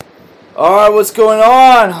Alright, what's going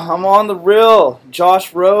on? I'm on the real.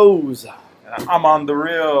 Josh Rose. I'm on the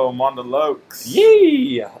real. I'm on the lokes.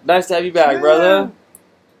 Yee! Nice to have you back, brother.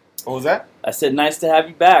 What was that? I said nice to have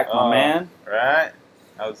you back, my man. Right.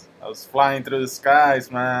 I was flying through the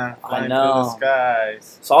skies, man. Flying through the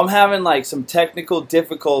skies. So I'm having like some technical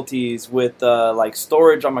difficulties with like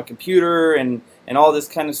storage on my computer and all this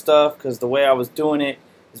kind of stuff because the way I was doing it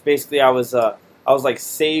is basically I was like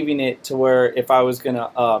saving it to where if I was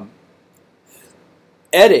gonna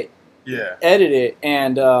edit it,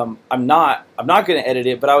 and I'm not gonna edit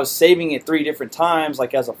it, but I was saving it 3 different times,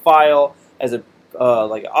 like as a file, as a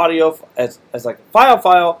like audio, as like a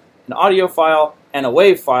file, an audio file, and a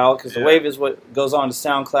WAV file, because the WAV is what goes on to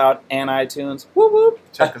SoundCloud and iTunes. Whoop whoop.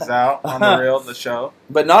 Check us out on The Real, the show.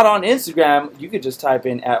 But not on Instagram. You could just type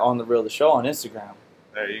in at On The Real, the show on Instagram.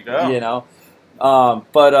 There you go. You know,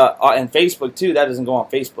 and Facebook too. That doesn't go on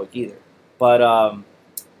Facebook either. But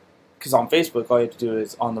because on Facebook, all you have to do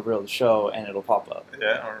is On The Real, the show, and it'll pop up.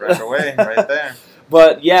 Yeah, right away, right there.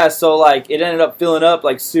 But yeah, so like it ended up filling up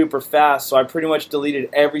like super fast. So I pretty much deleted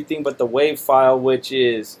everything but the WAV file, which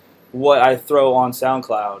is what I throw on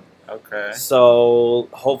SoundCloud. Okay. So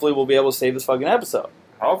hopefully we'll be able to save this fucking episode.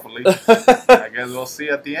 Hopefully. I guess we'll see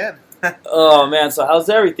at the end. Oh man, so how's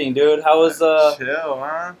everything, dude? How was chill,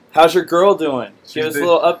 man. How's your girl doing? Give us a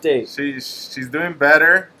little update. She's doing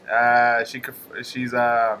better. She's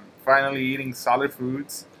finally eating solid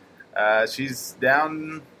foods. She's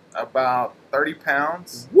down about 30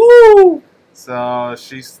 pounds. Woo! So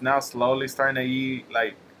she's now slowly starting to eat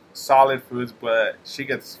like solid foods, but she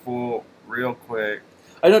gets full real quick.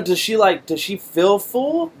 I know. Does she feel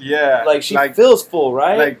full? Yeah. Like she feels full,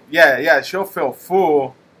 right? Like yeah. She'll feel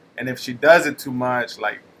full, and if she does it too much,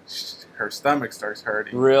 like her stomach starts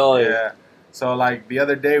hurting. Really? Yeah. So like the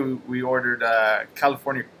other day we ordered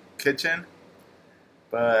California Kitchen,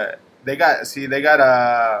 but they got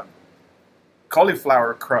a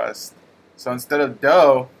cauliflower crust. So instead of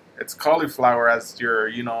dough, it's cauliflower as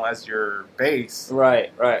your base.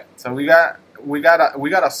 Right. So we got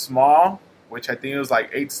a small, which I think it was like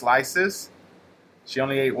 8 slices. She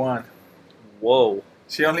only ate 1. Whoa.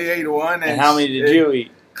 She only ate 1, and how many did you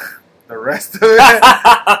eat? The rest of it,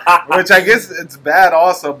 which I guess it's bad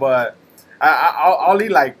also, but I'll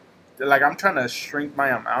eat like I'm trying to shrink my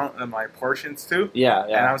amount and my portions too. Yeah.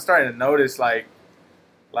 And I'm starting to notice like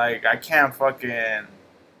I can't fucking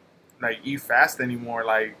like eat fast anymore,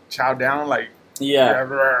 like chow down, like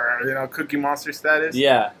Cookie Monster status.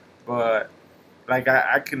 Yeah. But like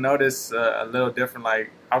I can notice a little different. Like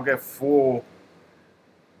I'll get full,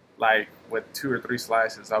 like with 2 or 3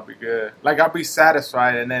 slices, I'll be good. Like I'll be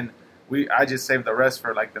satisfied, and then I just save the rest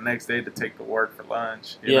for like the next day to take to work for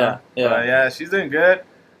lunch. You know? But yeah, she's doing good.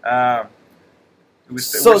 So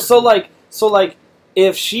like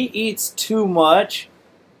if she eats too much,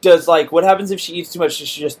 what happens if she eats too much? Does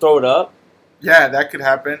she just throw it up? Yeah, that could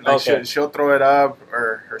happen. Like okay. she'll throw it up,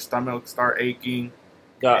 or her stomach will start aching.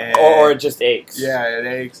 Or it just aches. Yeah, it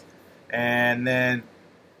aches. And then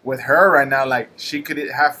with her right now, like she could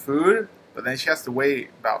have food, but then she has to wait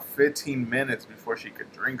about 15 minutes before she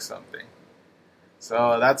could drink something.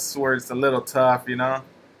 So that's where it's a little tough, you know.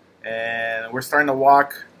 And we're starting to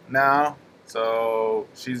walk now, so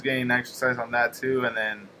she's getting exercise on that too. And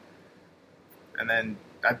then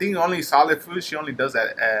I think only solid food she only does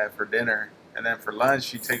that for dinner. And then for lunch,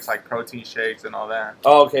 she takes like protein shakes and all that.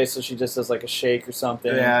 Oh, okay. So she just does like a shake or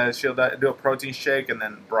something. Yeah, she'll do a protein shake and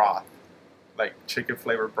then broth, like chicken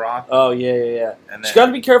flavored broth. Oh yeah. And she got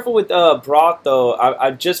to be careful with broth though.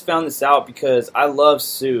 I just found this out because I love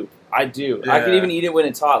soup. I do. Yeah. I can even eat it when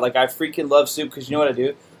it's hot. Like I freaking love soup because you know what I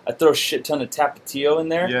do? I throw a shit ton of Tapatio in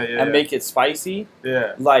there and make it spicy.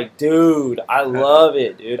 Yeah. Like, dude, I love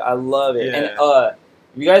it, dude. I love it. Yeah. And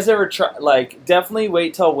you guys ever try, like, definitely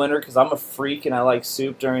wait till winter because I'm a freak and I like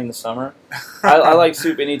soup during the summer. I like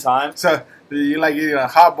soup anytime. So you like eating a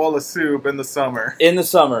hot bowl of soup in the summer? In the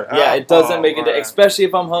summer, yeah. It doesn't make it, especially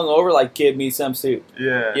if I'm hungover, like, give me some soup.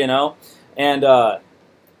 Yeah. You know? And have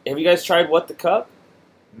you guys tried What the Cup?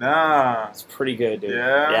 Nah. It's pretty good, dude.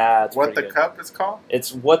 Yeah? Yeah, it's What pretty the good. Cup is called?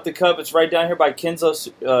 It's What the Cup. It's right down here by Kenzo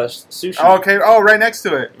Sushi. Oh, okay. Oh, right next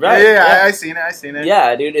to it. Right. Yeah. I seen it.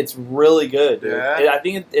 Yeah, dude. It's really good, dude. Yeah. I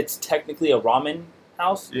think it's technically a ramen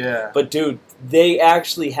house. Yeah. But, dude, they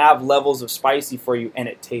actually have levels of spicy for you, and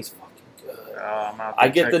it tastes fucking good. I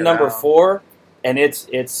get the number 4, and it's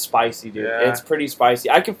spicy, dude. Yeah. It's pretty spicy.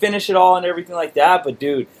 I can finish it all and everything like that, but,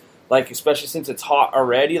 dude, like, especially since it's hot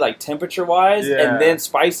already, like, temperature-wise, and then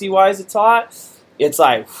spicy-wise it's hot, it's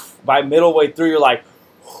like, by middle way through, you're like...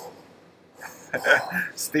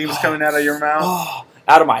 Steam's coming out of your mouth.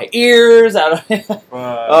 out of my ears. Out of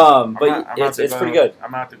But it's pretty good.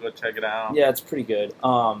 I'm gonna have to go check it out. Yeah, it's pretty good.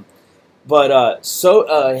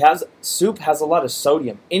 Soup has a lot of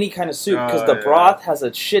sodium. Any kind of soup, because the broth has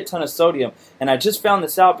a shit ton of sodium. And I just found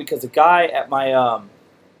this out because a guy at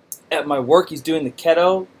my work, he's doing the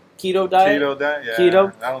keto diet. Keto diet, yeah.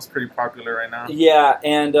 Keto. That one's pretty popular right now. Yeah,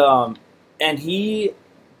 and he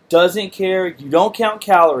doesn't care. You don't count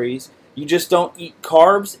calories. You just don't eat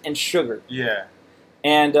carbs and sugar. Yeah.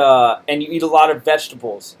 And you eat a lot of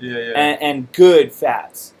vegetables. Yeah. And good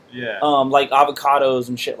fats. Yeah. Like avocados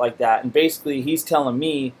and shit like that. And basically, he's telling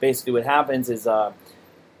me what happens is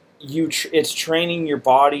it's training your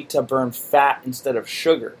body to burn fat instead of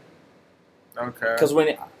sugar. Okay. Because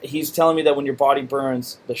when he's telling me that when your body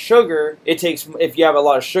burns the sugar, if you have a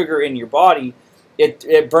lot of sugar in your body,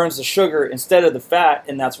 it burns the sugar instead of the fat,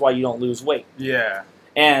 and that's why you don't lose weight. Yeah.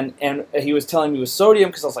 And he was telling me with sodium,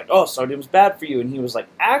 because I was like, oh, sodium's bad for you. And he was like,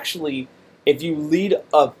 actually, if you lead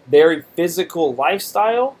a very physical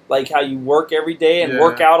lifestyle, like how you work every day and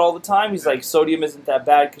work out all the time, he's like, sodium isn't that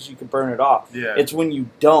bad because you can burn it off. Yeah. It's when you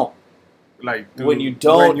don't. Like, dude, when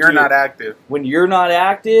you're not active. When you're not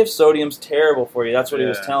active, sodium's terrible for you. That's what he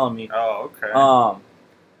was telling me. Oh, okay.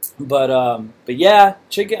 But yeah,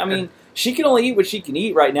 chicken. I mean, she can only eat what she can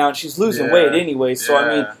eat right now, and she's losing weight anyway. So I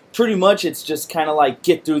mean, pretty much it's just kind of like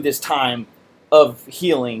get through this time of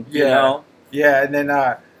healing. You know? Yeah, and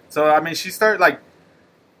then so I mean, she started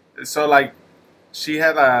she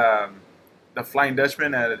had the Flying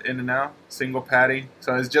Dutchman at In-N-Out, single patty.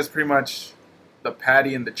 So it's just pretty much the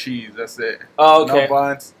patty and the cheese. That's it. Oh, okay. No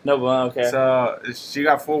buns. No bun. Okay. So she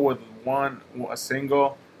got full with a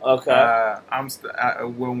single. Okay. Now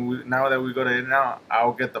that we go to In-N-Out,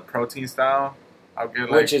 I'll get the protein style. I'll get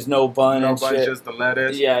which is no bun and shit. Just the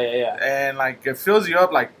lettuce. Yeah. And like it fills you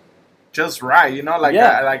up like just right, you know, like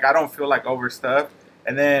I don't feel like overstuffed.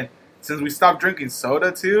 And then since we stopped drinking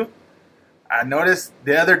soda too, I noticed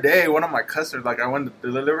the other day one of my customers, like I went to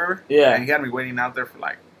deliver, and he had me waiting out there for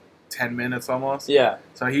like 10 minutes almost. Yeah.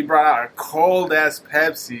 So he brought out a cold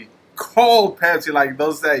Pepsi, like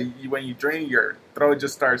those that when you drink your throat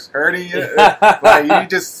just starts hurting you, like you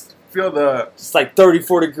just feel just like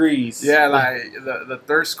 34 degrees. Yeah, like the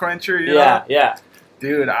thirst quencher. You know? Yeah.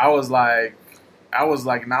 Dude, I was like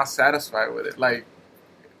not satisfied with it. Like,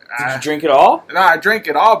 did you drink it all? No, I drank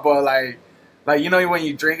it all, but like you know when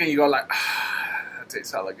you drink it, you go like, that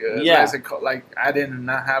tastes hella good. Yeah. Like I did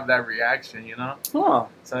not have that reaction, you know. Huh.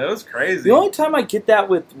 So it was crazy. The only time I get that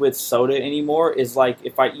with soda anymore is like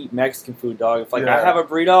if I eat Mexican food, dog. If I have a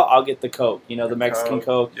burrito, I'll get the Coke. You know, the Mexican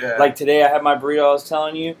Coke. Yeah. Like today, I had my burrito. I was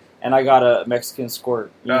telling you. And I got a Mexican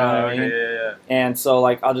squirt, you know what I mean? Yeah. And so,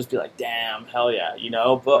 like, I'll just be like, damn, hell yeah, you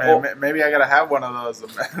know? But maybe I gotta have one of those,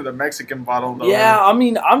 the Mexican bottle, though. Yeah, I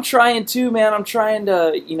mean, I'm trying to, man. I'm trying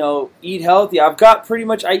to, eat healthy. I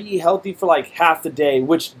eat healthy for, like, half the day,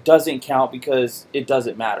 which doesn't count because it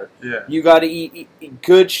doesn't matter. Yeah. You gotta eat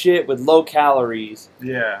good shit with low calories.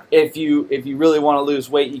 Yeah. If you really want to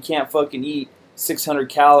lose weight, you can't fucking eat 600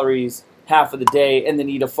 calories half of the day and then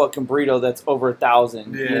eat a fucking burrito that's over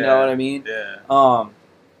 1,000. Yeah. You know what I mean? Yeah.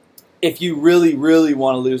 If you really, really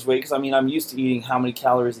want to lose weight, because I mean, I'm used to eating how many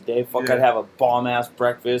calories a day. I'd have a bomb ass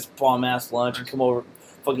breakfast, bomb ass lunch, and come over,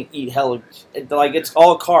 fucking eat hella. Like it's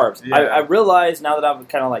all carbs. Yeah. I realize now that I'm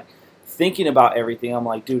kind of like thinking about everything. I'm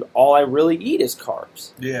like, dude, all I really eat is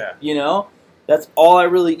carbs. Yeah. You know, that's all I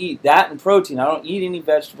really eat. That and protein. I don't eat any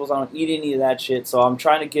vegetables. I don't eat any of that shit. So I'm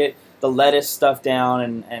trying to get the lettuce stuff down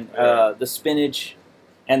and the spinach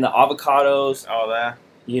and the avocados, all that,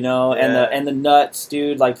 you know, and the nuts,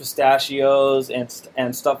 dude, like pistachios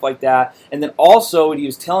and stuff like that. And then also what he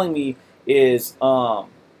was telling me is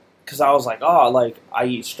because I was like, oh, like I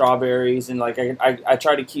eat strawberries and like I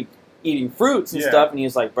try to keep eating fruits and stuff. And he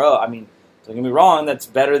was like, bro, I mean, don't get me wrong, that's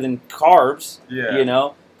better than carbs, you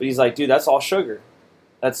know. But he's like, dude, that's all sugar.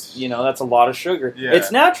 That's that's a lot of sugar. Yeah.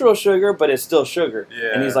 It's natural sugar, but it's still sugar.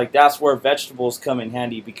 Yeah. And he's like, that's where vegetables come in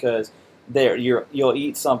handy because you'll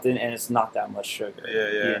eat something and it's not that much sugar.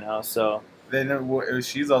 Yeah. You know, so then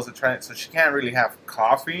she's also trying. So she can't really have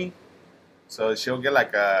coffee. So she'll get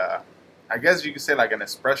like I guess you could say like an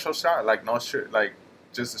espresso shot, like no sugar, like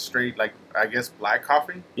just a straight like I guess black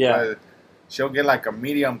coffee. Yeah. But she'll get like a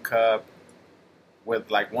medium cup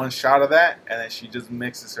with like one shot of that, and then she just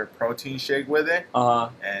mixes her protein shake with it,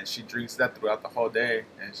 and she drinks that throughout the whole day,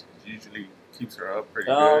 and she usually keeps her up pretty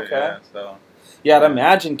good. Okay. Yeah, I'd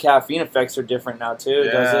imagine caffeine effects are different now too.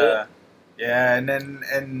 Does it? Yeah, and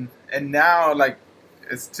then and now like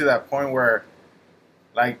it's to that point where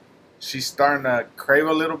like she's starting to crave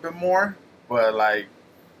a little bit more, but like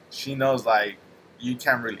she knows like you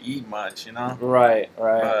can't really eat much, you know. Right.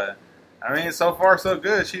 But I mean, so far so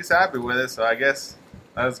good. She's happy with it, so I guess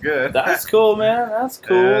that's good. That's cool, man. That's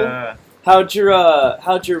cool. Yeah. How'd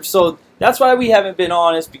your so that's why we haven't been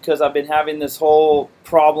on is because I've been having this whole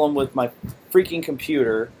problem with my freaking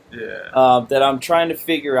computer that I'm trying to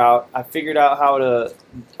figure out. I figured out how to.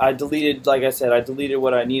 I deleted, like I said,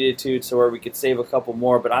 what I needed to so where we could save a couple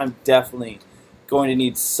more. But I'm definitely going to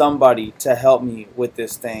need somebody to help me with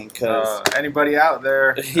this thing because anybody out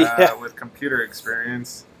there with computer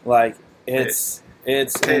experience, like it's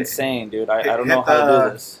insane, dude. I don't know how to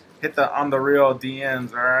do this. Hit the on the real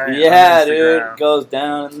DMs, all right? Yeah, dude, it goes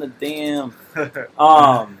down in the DM.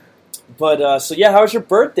 But so yeah, how was your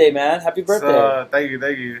birthday, man? Happy birthday! So, thank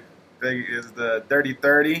you. It's the Dirty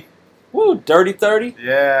 30. Woo, Dirty 30.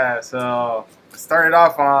 Yeah. So started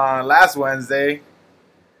off on last Wednesday.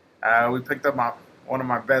 We picked up one of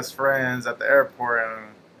my best friends at the airport,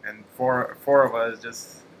 and four of us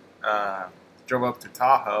just drove up to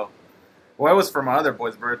Tahoe. Well, it was for my other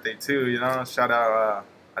boy's birthday too. You know, shout out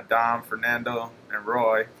Adam, Fernando, and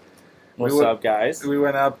Roy. What's up, guys? We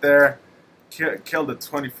went up there, killed a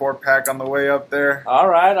 24-pack on the way up there. All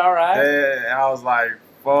right. And I was like,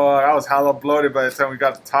 fuck, I was hella bloated by the time we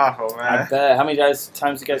got to Tahoe, man. I bet. How many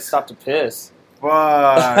times you guys stopped to piss?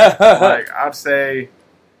 Fuck. Like, I'd say...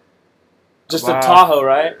 Just a Tahoe,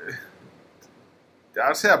 right?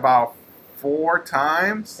 I'd say about 4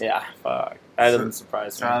 times. Yeah, fuck. That doesn't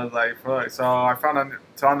surprise me. So I was like, fuck. So I found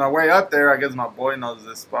on the way up there, I guess my boy knows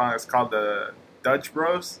this spot. It's called the Dutch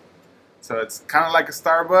Bros. So it's kind of like a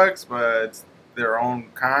Starbucks, but it's their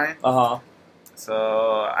own kind. Uh-huh.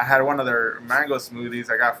 So I had one of their mango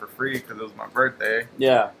smoothies I got for free because it was my birthday.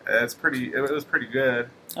 Yeah. It was pretty good.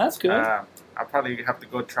 That's good. I'll probably have to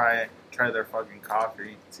go try their fucking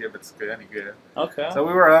coffee, see if it's any good. Okay. So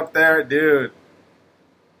we were up there, dude.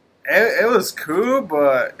 It was cool,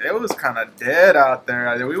 but it was kind of dead out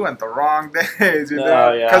there. We went the wrong days, you know?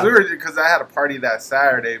 Oh, yeah. Because I had a party that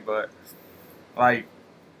Saturday, but like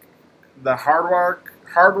the Hard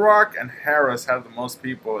Rock and Harris had the most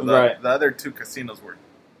people. The other 2 casinos were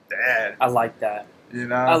dead. I like that. You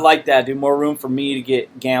know? I like that, dude. More room for me to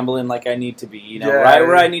get gambling like I need to be, you know? Yeah, right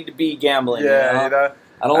where I need to be gambling, yeah, you know?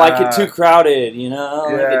 I don't like it too crowded, you know?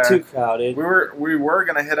 I don't like it too crowded. We were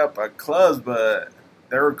going to hit up a clubs, but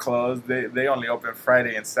they were closed. They only open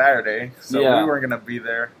Friday and Saturday, so we weren't going to be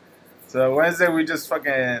there. So Wednesday, we just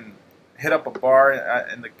fucking hit up a bar.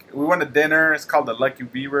 We went to dinner. It's called the Lucky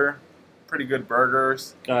Beaver. Pretty good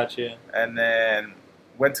burgers. Gotcha. And then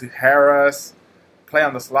went to Harris, play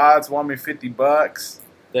on the slots, won me $50.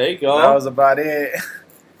 There you go. That was about it.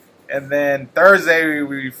 And then Thursday,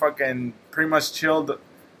 we fucking pretty much chilled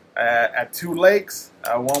at 2 lakes.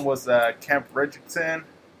 One was Camp Richardson,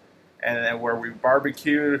 and then where we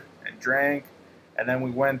barbecued and drank. And then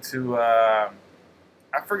we went to, I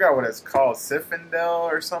forgot what it's called, Zinfandel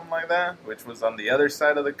or something like that, which was on the other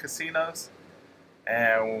side of the casinos.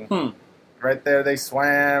 And right there, they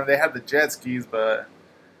swam. They had the jet skis, but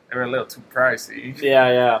they were a little too pricey.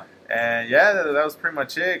 Yeah. And yeah, that was pretty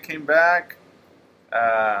much it. Came back.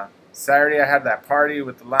 Saturday, I had that party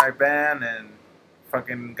with the live band and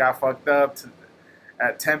fucking got fucked up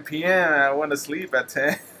at 10 p.m. I went to sleep at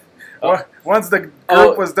 10. Once the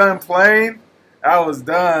group was done playing, I was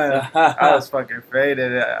done. I was fucking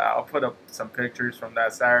faded. I'll put up some pictures from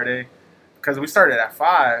that Saturday because we started at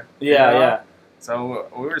 5. Yeah. So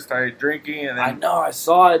we started drinking, and then I know, I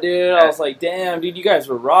saw it, dude. I was like, "Damn, dude, you guys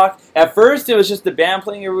were rock." At first, it was just the band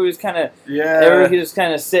playing. Everybody was kind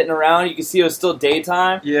of sitting around. You could see it was still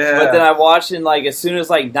daytime. Yeah. But then I watched, and like as soon as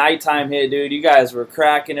like nighttime hit, dude, you guys were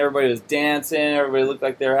cracking. Everybody was dancing. Everybody looked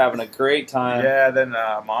like they were having a great time. Yeah. Then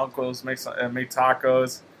my uncles made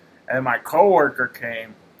tacos, and my coworker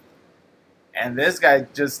came. And this guy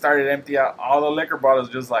just started to empty out all the liquor bottles,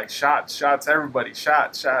 just like shots, everybody,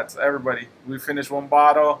 shots, everybody. We finished one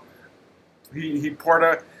bottle. He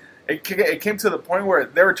poured it came to the point where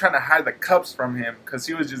they were trying to hide the cups from him because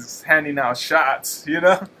he was just handing out shots, you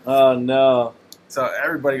know? Oh, no. So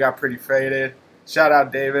everybody got pretty faded. Shout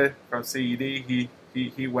out David from CED.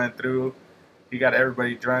 He went through. He got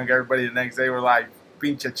everybody drunk. Everybody the next day were like,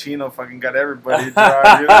 Pinche Chino fucking got everybody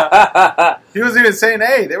drunk, you know? He was even saying,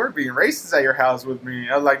 hey, they were being racist at your house with me.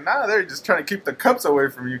 I was like, nah, they're just trying to keep the cups away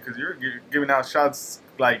from you because you're giving out shots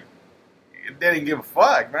like they didn't give a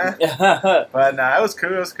fuck, man. But nah, it was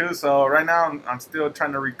cool. So right now I'm still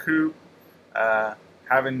trying to recoup,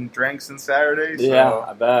 having drank since Saturday. So, yeah,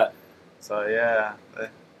 I bet. So yeah,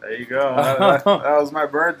 there you go. That was my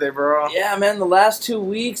birthday, bro. Yeah, man. The last 2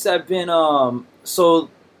 weeks I've been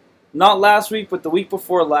not last week, but the week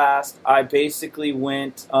before last, I basically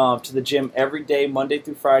went to the gym every day, Monday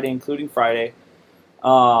through Friday, including Friday.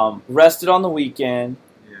 Rested on the weekend.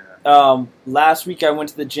 Yeah. Last week I went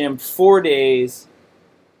to the gym 4 days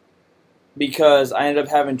because I ended up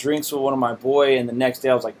having drinks with one of my boy, and the next day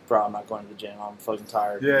I was like, bro, I'm not going to the gym. I'm fucking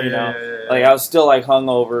tired. Yeah, you know? yeah. Like, I was still like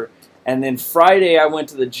hungover. And then Friday I went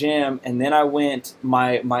to the gym, and then I went.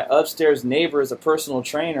 My upstairs neighbor is a personal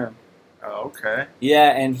trainer. Oh, okay.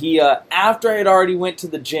 Yeah, and he after I had already went to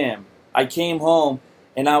the gym, I came home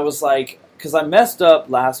and I was like, because I messed up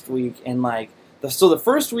last week, and like the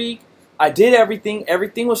first week I did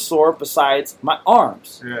everything was sore besides my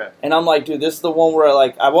arms. Yeah. And I'm like, dude, this is the one where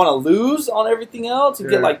I want to lose on everything else and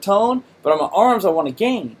get like tone, but on my arms I want to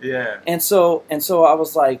gain. Yeah. And so I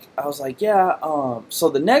was like, yeah. So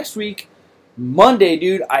the next week, Monday,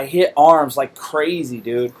 dude, I hit arms like crazy,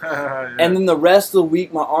 dude. Yeah. And then the rest of the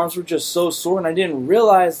week, my arms were just so sore, and I didn't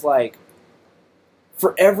realize, like,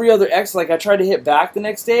 for every other exercise, like, I tried to hit back the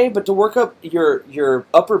next day, but to work up your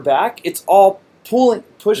upper back, it's all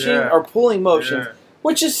pushing or pulling motions,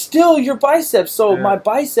 which is still your biceps. So my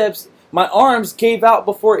biceps, my arms gave out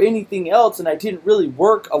before anything else, and I didn't really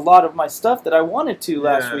work a lot of my stuff that I wanted to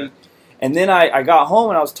last week. And then I got home,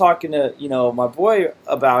 and I was talking to, my boy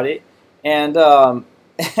about it, and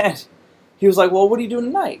and he was like, well, what are you doing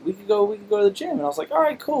tonight? We could go to the gym. And I was like, all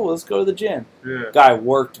right, cool, let's go to the gym. Yeah. Guy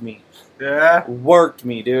worked me. Yeah. Worked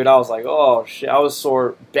me, dude. I was like, oh, shit. I was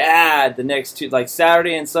sore bad the next two, like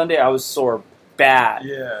Saturday and Sunday, I was sore bad.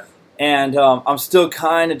 Yeah. And I'm still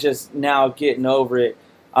kind of just now getting over it.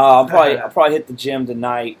 I'll probably hit the gym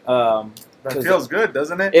tonight. That feels good,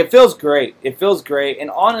 doesn't it? It feels great. It feels great.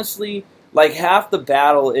 And honestly, like half the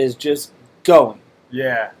battle is just going.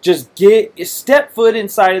 Yeah. Just step foot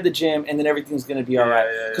inside of the gym, and then everything's going to be all right.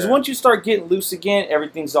 Because once you start getting loose again,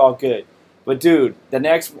 everything's all good. But, dude, the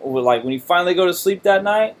next, like, when you finally go to sleep that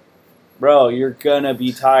night, bro, you're going to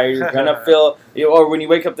be tired. You're going to feel, or when you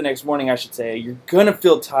wake up the next morning, I should say, you're going to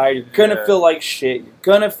feel tired. You're going to feel like shit. You're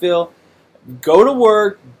going to feel, go to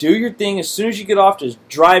work, do your thing. As soon as you get off, just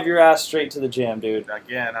drive your ass straight to the gym, dude.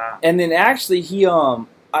 Again, huh? And then actually,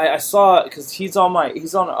 I saw, because he's on our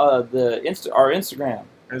Instagram.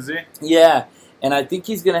 Is he? Yeah, and I think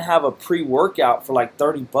he's gonna have a pre-workout for like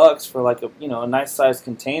 $30 for like a nice sized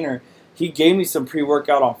container. He gave me some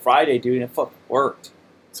pre-workout on Friday, dude, and it fucking worked.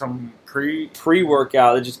 Some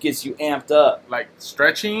pre-workout that just gets you amped up. Like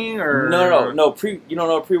stretching or no. You don't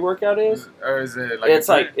know what pre-workout is? Or is it like it's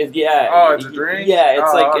a drink? It's a drink. Yeah,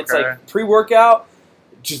 it's okay. like pre-workout.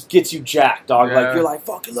 Just gets you jacked, dog. Yeah. Like, you're like,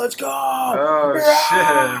 fucking let's go. Oh,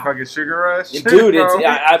 yeah. shit. Fucking sugar rush? Dude,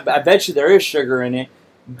 I bet you there is sugar in it.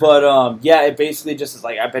 But, it basically just is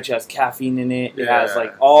like, I bet you has caffeine in it. It has,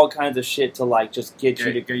 like, all kinds of shit to, like, just get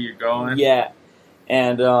you going. Yeah.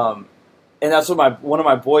 And that's what one of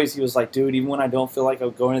my boys, he was like, dude, even when I don't feel like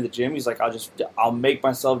I'm going to the gym, he's like, I'll make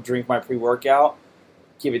myself drink my pre-workout,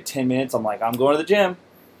 give it 10 minutes. I'm like, I'm going to the gym.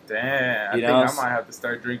 Damn, I think I might have to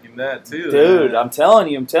start drinking that too. Dude, I'm telling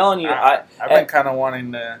you. I've been kind of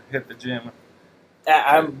wanting to hit the gym.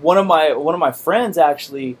 One of my friends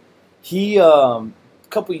actually, he a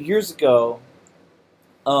couple of years ago,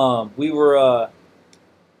 we were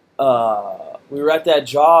at that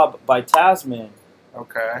job by Tasman.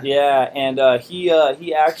 Okay. Yeah, and he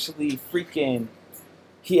actually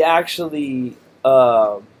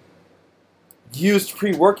used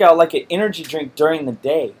pre-workout like an energy drink during the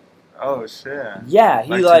day. Oh shit! Yeah, he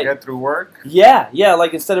to get through work. Yeah.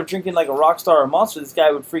 Like instead of drinking like a Rockstar or a Monster, this guy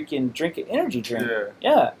would freaking drink an energy drink.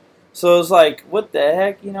 Yeah. So it was like, what the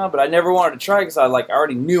heck, But I never wanted to try because I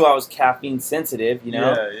already knew I was caffeine sensitive,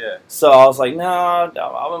 Yeah. So I was like, no,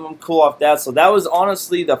 I'm cool off that. So that was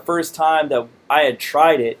honestly the first time that I had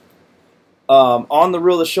tried it. On the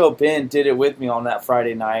Real the Show, Ben did it with me on that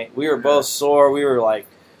Friday night. We were both sore. We were like,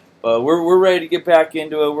 we're ready to get back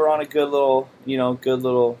into it. We're on a good little. You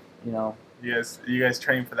guys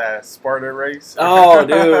train for that Sparta race? Oh,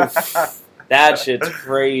 dude, that shit's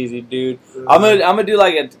crazy, dude. I'm gonna do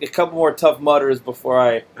like a couple more Tough Mudders before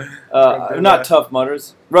I. Not Tough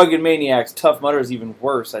Mudders, Rugged Maniacs. Tough Mudders even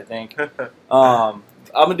worse, I think. I'm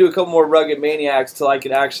gonna do a couple more Rugged Maniacs till I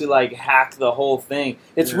could actually like hack the whole thing.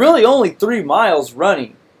 It's really only 3 miles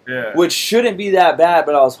running. Yeah. Which shouldn't be that bad,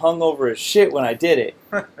 but I was hungover as shit when I did it.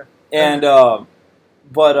 And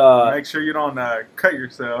make sure you don't cut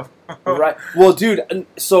yourself. Right. Well, dude,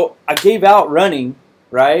 so I gave out running,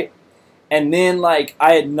 right? And then like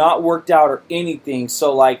I had not worked out or anything,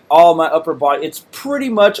 so like all my upper body, it's pretty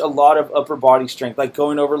much a lot of upper body strength, like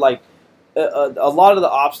going over like a lot of the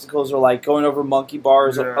obstacles are like going over monkey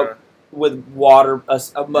bars. with water,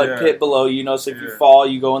 a mud Yeah. pit below you. So if you Yeah. fall,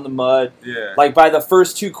 you go in the mud. Yeah. Like by the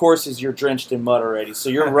first 2 courses, you're drenched in mud already. So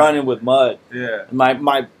you're running with mud. Yeah.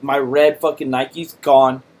 My red fucking Nike's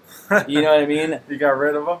gone. You know what I mean? You got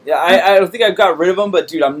rid of them? Yeah, I don't think I've got rid of them, but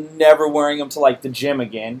dude, I'm never wearing them to like the gym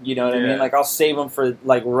again. You know what I Yeah. mean? Like I'll save them for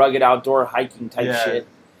like rugged outdoor hiking type Yeah. shit.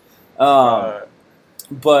 Uh,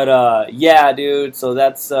 But yeah, dude. So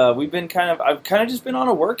that's I've kind of just been on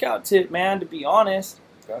a workout tip, man. To be honest,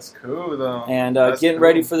 that's cool though. and That's getting cool.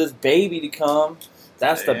 ready for this baby to come.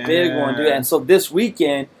 That's the big one, dude. Yeah. And so this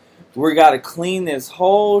weekend, we got to clean this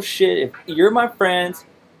whole shit. If you're my friends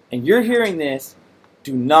and you're hearing this,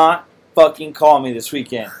 do not fucking call me this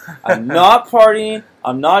weekend. I'm not partying.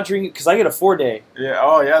 I'm not drinking because I get a 4-day. Yeah.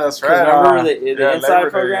 Oh yeah, that's right. Remember the inside Labor Day,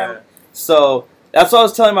 program? yeah. So that's what I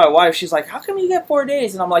was telling my wife. She's like, "How come you get 4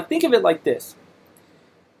 days?" And I'm like, "Think of it like this: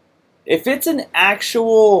 if it's an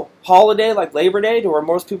actual holiday like Labor Day, to where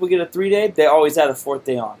most people get a 3-day, they always add a 4th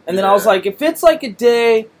day on." And then I was Yeah. like, if it's like a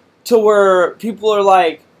day to where people are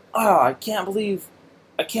like, "Oh, I can't believe,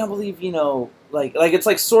 like it's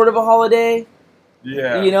like sort of a holiday."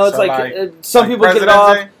 Yeah. It's So, like some like people get it President's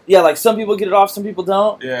off. Day? Yeah, like some people get it off, some people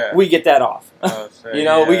don't. Yeah. We get that off. Oh, shit, We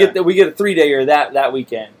yeah. get a 3-dayer that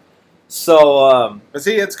weekend. So But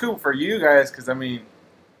see, it's cool for you guys because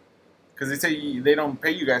they say they don't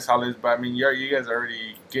pay you guys holidays, but I mean, you guys are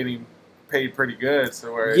already getting paid pretty good,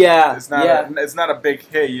 so where Yeah, it's not yeah. it's not a big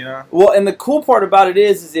hit, you know, well, and the cool part about it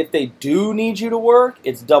is if they do need you to work,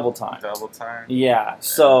 it's double time. double time. Yeah,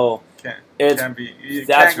 so it's You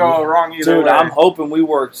that's can't go wrong either dude. way. I'm hoping we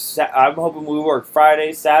work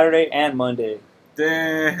Friday, Saturday, and Monday.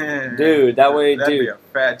 Damn. Dude, that way, that'd dude, be a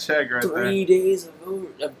fat check right 3 days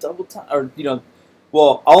of double time, or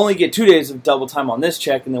well, I'll only get 2 days of double time on this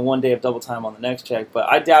check, and then 1 day of double time on the next check. But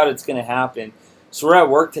I doubt it's going to happen. So we're at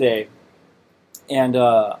work today, and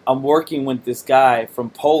I'm working with this guy from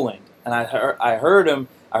Poland, and I heard him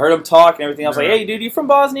talk and everything. I was like, Yeah. "Hey, dude, you from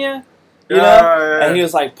Bosnia?" You know? Yeah. And he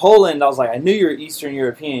was like, "Poland." I was like, "I knew you were Eastern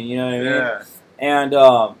European." You know what I mean?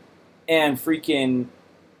 Yeah. And freaking.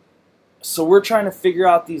 So we're trying to figure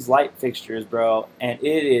out these light fixtures, bro, and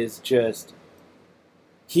it is just.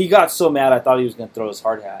 He got so mad I thought he was going to throw his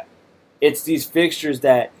hard hat. It's these fixtures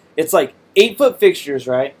that it's like 8-foot fixtures,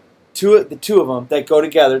 right? The two of them that go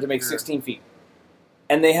together to make 16 feet,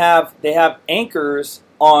 and they have anchors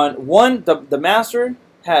on one. The master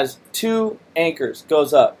has 2 anchors,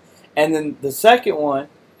 goes up, and then the second one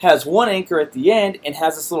has 1 anchor at the end and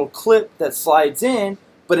has this little clip that slides in,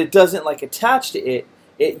 but it doesn't like attach to it.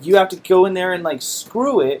 You have to go in there and like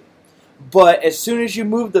screw it. But as soon as you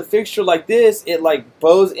move the fixture like this, it like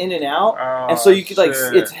bows in and out, and so you could like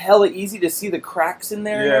it's hella easy to see the cracks in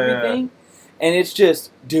there and everything. And it's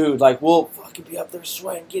just, dude, like we'll fucking be up there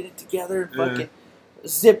sweating, get it together, and fucking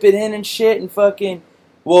zip it in and shit, and fucking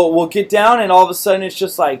we'll get down, and all of a sudden it's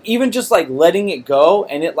just like even just like letting it go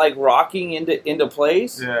and it like rocking into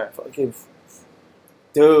place. Yeah. Fucking.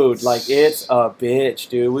 Dude, like it's a bitch,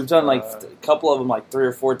 dude. We've done like a couple of them like 3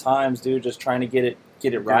 or 4 times, dude, just trying to get it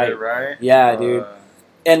right. Right? Yeah, dude.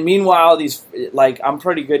 And meanwhile, these like I'm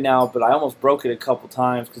pretty good now, but I almost broke it a couple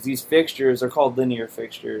times because these fixtures are called linear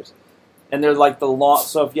fixtures, and they're like the long.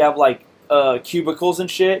 So if you have like cubicles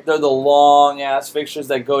and shit, they're the long ass fixtures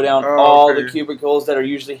that go down all the cubicles that are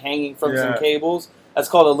usually hanging from some cables. That's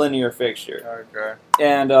called a linear fixture. Okay.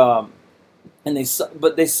 And they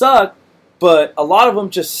suck. But a lot of them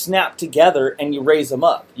just snap together and you raise them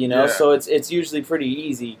up, So it's usually pretty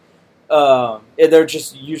easy. They're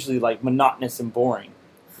just usually like monotonous and boring.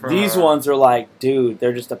 These ones are like, dude,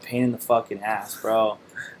 they're just a pain in the fucking ass, bro.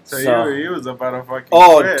 So you was about to fucking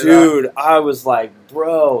quit, dude, huh? I was like,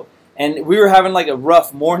 bro. And we were having like a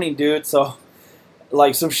rough morning, dude. So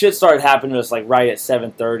like some shit started happening to us like right at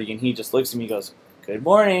 7:30, and he just looks at me and goes, "Good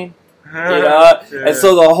morning." And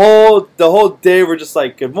so the whole day we're just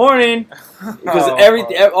like, "Good morning," because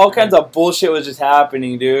all kinds of bullshit was just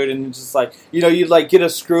happening, dude. And it's just like, you'd like get a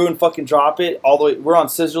screw and fucking drop it all the way. We're on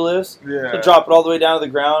scissor lifts, so drop it all the way down to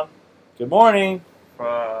the ground. Good morning.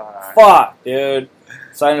 Fuck, dude.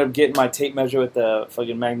 So I ended up getting my tape measure with the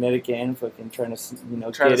fucking magnetic end, fucking trying to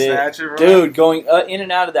get snatch it, dude. Going in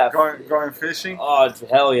and out of that. Going fishing. Oh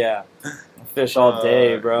hell yeah, I fish all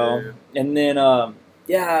day, bro. Dude. And then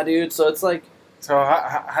yeah, dude. So it's like. So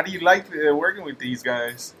how do you like working with these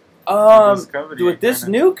guys? With this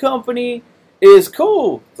new company is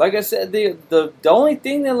cool. Like I said, the only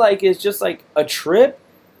thing that like is just like a trip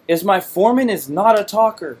is my foreman is not a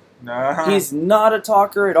talker. No. He's not a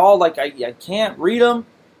talker at all. Like I can't read him.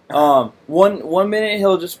 One minute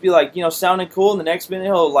he'll just be like sounding cool, and the next minute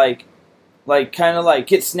he'll like kind of like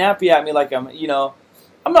get snappy at me like I'm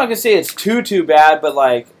I'm not gonna say it's too bad, but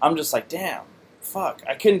like I'm just like, damn, fuck.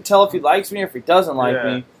 I couldn't tell if he likes me or if he doesn't like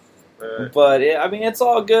me. But I mean, it's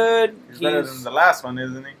all good. He's better than the last one,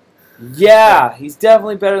 isn't he? Yeah, he's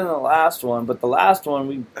definitely better than the last one. But the last one,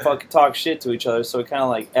 we fucking talk shit to each other, so it kind of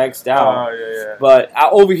like X'd out. Oh yeah. But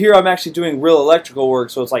over here, I'm actually doing real electrical work,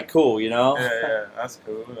 so it's like cool, you know. Yeah, that's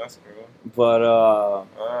cool.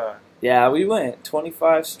 But yeah, we went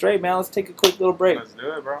 25 straight, man. Let's take a quick little break. Let's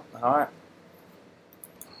do it, bro. All right.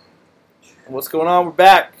 What's going on? We're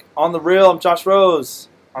back on the real. I'm Josh Rose.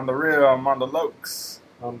 On the real, I'm on the Lokes.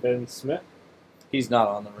 I'm Ben Smith. He's not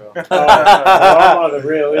on the real. I'm on the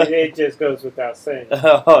real. It just goes without saying.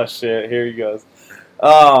 Oh shit! Here he goes.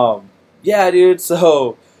 Yeah, dude.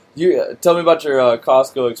 So, you tell me about your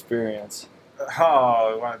Costco experience.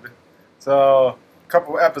 So a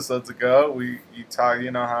couple episodes ago, you talked.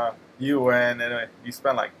 You know how you went and you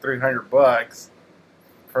spent like $300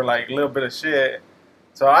 for like a little bit of shit.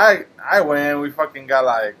 So I went. We fucking got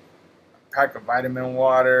like a pack of vitamin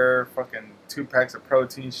water, fucking 2 packs of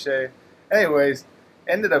protein shake. Anyways,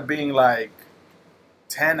 ended up being like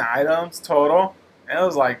 10 items total, and it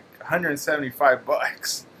was like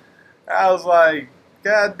 $175. I was like,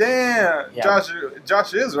 God damn, Yeah.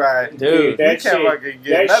 Josh is right, Dude. That can't fucking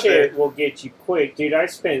get nothing. shit will get you quick, dude. I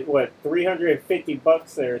spent what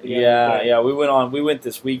 $350 there. The other day. Yeah. We went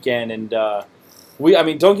this weekend, and I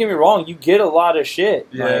mean, don't get me wrong. You get a lot of shit.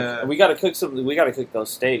 Yeah. Like, we gotta cook those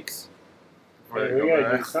steaks. Before you we go gotta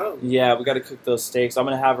back. do something. Yeah, we gotta cook those steaks. I'm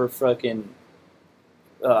gonna have her fucking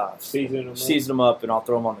season them up, and I'll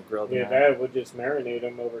throw them on the grill Yeah, tonight. that would just marinate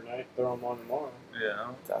them overnight, throw them on tomorrow. Yeah.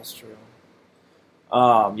 That's true.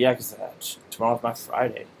 Yeah, because tomorrow's my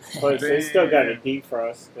Friday. But they still got to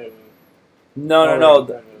defrost. And, No.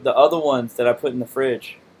 The other ones that I put in the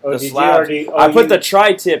fridge. oh, the did slabs. you already? Oh, I put the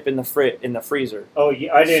tri-tip in the freezer. Oh,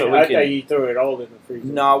 I didn't. so we I can- thought you threw it all in the freezer.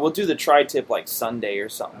 No, we'll do the tri-tip like Sunday or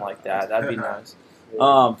something like that. That'd be nice.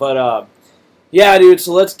 Yeah. Yeah, dude.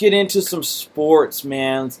 So let's get into some sports,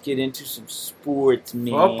 man. Football's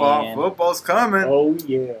coming. Oh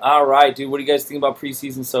yeah. All right, dude. What do you guys think about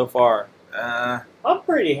preseason so far? I'm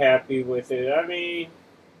pretty happy with it. I mean,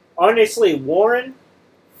 honestly, Warren,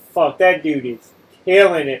 fuck, that dude is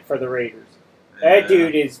killing it for the Raiders. That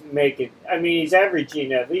dude is making. I mean, he's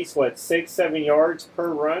averaging at least 6-7 yards per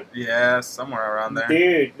run. Yeah, somewhere around there.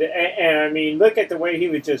 Dude, and I mean, look at the way he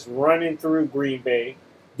was just running through Green Bay.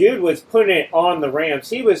 Dude was putting it on the Rams.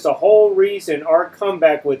 He was the whole reason our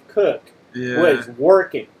comeback with Cook was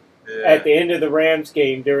working at the end of the Rams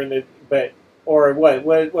game what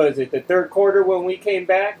was it, the third quarter when we came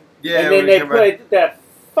back? Yeah, and then they put that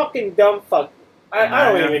fucking dumb fuck.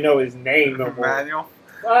 I don't even know his name no more. Manuel.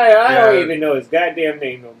 I don't even know his goddamn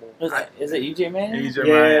name no more. Is it EJ Manning? EJ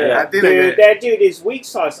Yeah, Manuel. I think dude, that dude is weak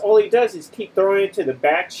sauce. All he does is keep throwing it to the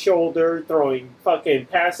back shoulder, throwing fucking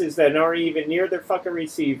passes that aren't even near their fucking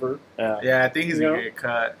receiver. Yeah, I think he's gonna get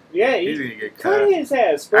cut. Yeah, He's gonna get cut. cut his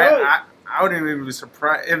ass, bro. I wouldn't even be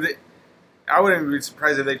surprised if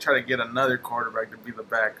they try to get another quarterback to be the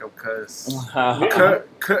backup because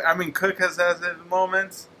Cook has had his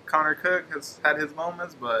moments. Connor Cook has had his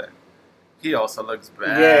moments, but he also looks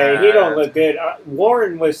bad. Yeah, he don't look good.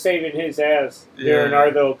 Warren was saving his ass during our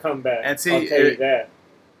little comeback. And see, I'll tell you that.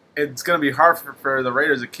 It's going to be hard for the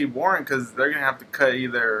Raiders to keep Warren because they're going to have to cut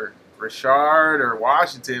either Richard or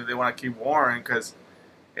Washington if they want to keep Warren. Because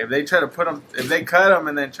if they cut him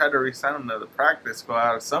and then try to re-sign him to the practice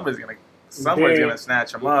squad, somebody's going to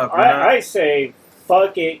snatch him up. I say,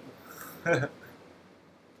 fuck it.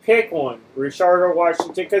 Pick one, Richard or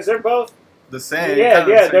Washington, because they're both the same. Yeah,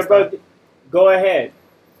 they're both. Go ahead,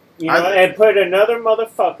 and put another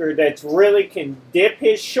motherfucker that's really can dip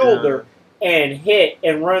his shoulder and hit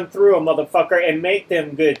and run through a motherfucker and make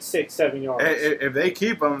them good 6-7 yards. If they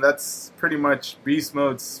keep him, that's pretty much Beast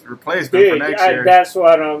Mode's replacement for next year. That's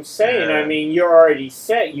what I'm saying. Yeah. I mean, you're already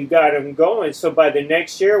set. You got him going. So by the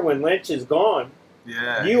next year, when Lynch is gone,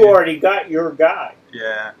 you already got your guy.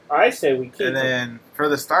 Yeah. I say we keep him. And then for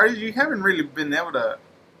the starters, you haven't really been able to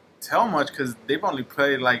tell much because they've only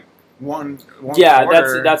played like one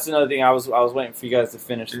quarter. That's another thing. I was waiting for you guys to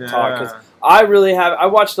finish the talk because I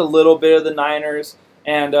watched a little bit of the Niners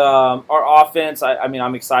and our offense. I mean,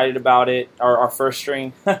 I'm excited about it. Our first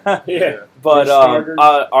string, yeah. But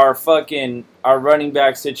our running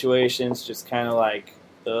back situation's just kind of like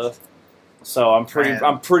ugh. So I'm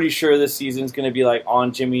pretty sure this season's going to be like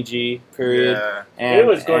on Jimmy G. Period. Yeah. And it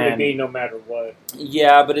was going to be no matter what.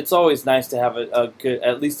 Yeah, but it's always nice to have a good,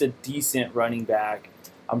 at least a decent running back.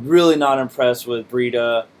 I'm really not impressed with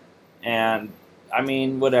Breida, and I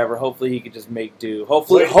mean, whatever. Hopefully he could just make do.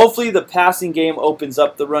 Hopefully the passing game opens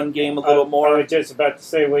up the run game a little more. I was just about to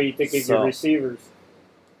say, what do you think of your receivers?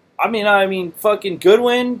 I mean, fucking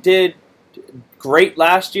Goodwin did great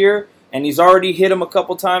last year, and he's already hit him a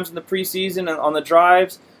couple times in the preseason on the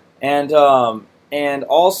drives, and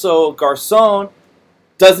also Garcon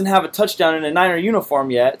doesn't have a touchdown in a Niner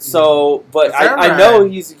uniform yet. So, but I know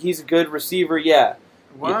he's a good receiver. Yeah.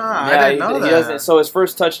 Wow, I didn't know that. He doesn't, so his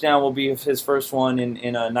first touchdown will be his first one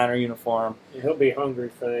in a Niner uniform. He'll be hungry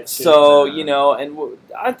for that shit. So, and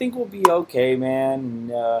I think we'll be okay,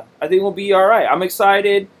 man. I think we'll be all right. I'm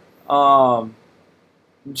excited.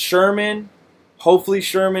 Sherman, hopefully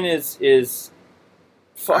Sherman is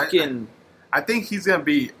fucking... I think he's going to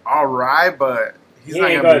be all right, but he's not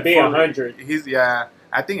going to be 100.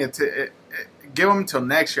 I think give him until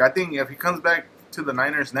next year. I think if he comes back to the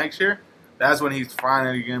Niners next year, that's when he's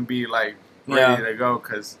finally going to be, like, ready to go.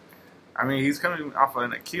 Because, I mean, he's coming off of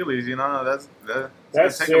an Achilles, That's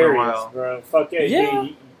serious, him a while. Bro. Fuck it. Yeah.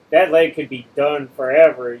 That leg could be done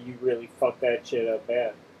forever. You really fuck that shit up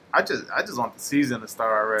bad. I just want the season to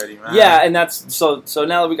start already, man. Yeah, and that's... So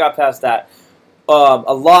now that we got past that,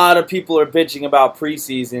 a lot of people are bitching about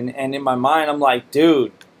preseason. And in my mind, I'm like,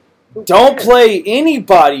 dude, don't play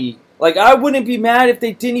anybody. Like, I wouldn't be mad if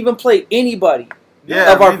they didn't even play anybody.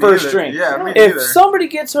 Of our first string. Yeah, if somebody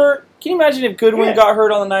gets hurt, can you imagine if Goodwin got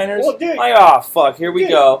hurt on the Niners? Well, dude, like, fuck, here we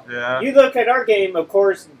go. Yeah. You look at our game, of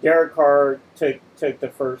course, Derek Carr took the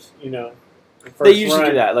first, they usually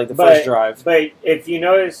do that, like the first drive. But if you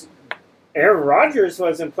notice, Aaron Rodgers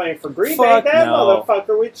wasn't playing for Green Bay. That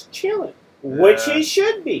motherfucker was chilling, which he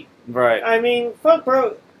should be. Right. I mean, fuck,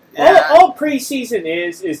 bro. Yeah. All preseason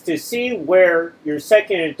is to see where your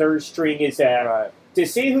second and third string is at. Right. To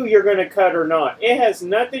see who you're going to cut or not. It has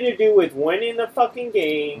nothing to do with winning the fucking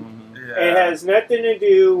game. Mm-hmm. Yeah. It has nothing to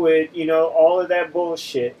do with, all of that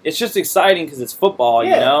bullshit. It's just exciting because it's football,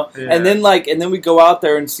 Yeah. And then we go out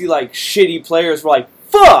there and see, like, shitty players. We're like,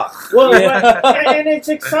 fuck! Well, and it's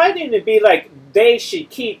exciting to be like, they should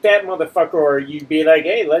keep that motherfucker, or you'd be like,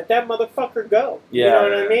 hey, let that motherfucker go. Yeah. You know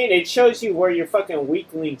what I mean? It shows you where your fucking weak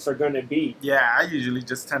links are going to be. Yeah, I usually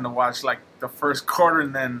just tend to watch, like, the first quarter,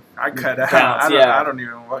 and then I cut out. I don't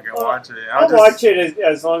even fucking watch it. I'll watch it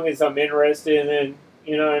as long as I'm interested, and then,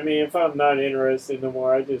 you know what I mean? If I'm not interested no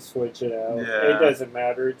more, I just switch it out. Yeah. It doesn't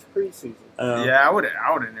matter. It's preseason. Yeah, I wouldn't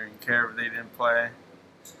even care if they didn't play.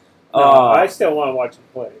 No, I still want to watch them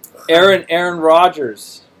play. Aaron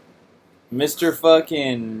Rodgers, Mr.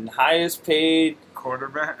 fucking highest paid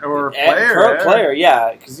quarterback or player. Player,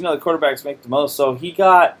 yeah, because the quarterbacks make the most. So he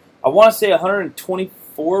got, I want to say,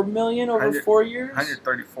 $124 million over 4 years.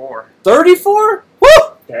 134. 34? Woo!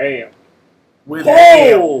 Damn. With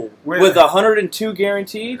 102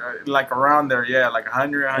 guaranteed? Like around there, yeah, like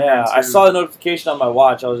 100, 102. Yeah, I saw the notification on my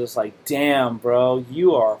watch. I was just like, damn, bro,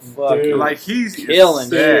 you are fucking like he's killing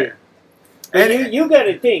it. And you got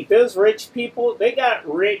to think, those rich people, they got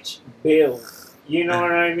rich bills. You know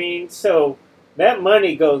what I mean? So that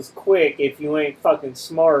money goes quick if you ain't fucking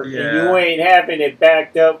smart and you ain't having it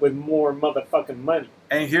backed up with more motherfucking money.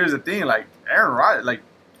 And here's the thing, like Aaron Rodgers, like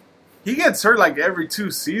he gets hurt like every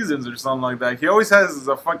 2 seasons or something like that. He always has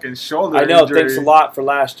a fucking shoulder injury. Thanks a lot for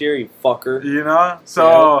last year, you fucker.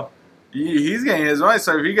 So he's getting his money.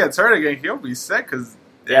 So if he gets hurt again, he'll be sick because.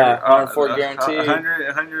 Yeah, 104 guarantee.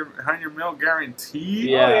 100 mil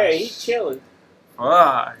guarantee. Yeah. Oh, yeah, he's chilling.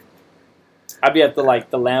 Fuck. I'd be at the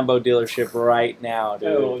Lambo dealership right now, dude.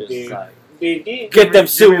 Oh, dude. Get them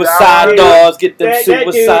suicide dogs. Get them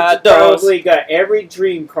suicide dogs. Probably got every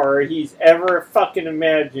dream car he's ever fucking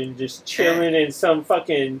imagined, just chilling in some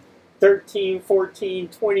fucking 13, 14,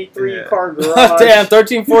 23 car garage. Damn,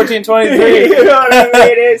 13, 14, 23. You know what I mean?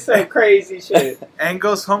 It's some crazy shit. And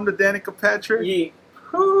goes home to Danica Patrick. Yeah.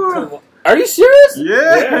 Are you serious?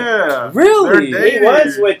 Yeah. Really? He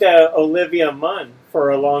was with Olivia Munn for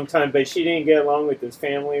a long time, but she didn't get along with his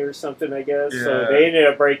family or something, I guess. Yeah. So they ended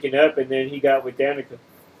up breaking up, and then he got with Danica.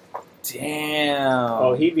 Damn.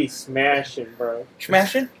 Oh, he be smashing, bro.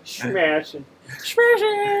 Smashing? Smashing.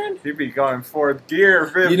 He'd be going 4th gear,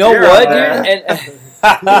 5th gear. You know what,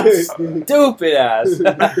 dude? Stupid ass.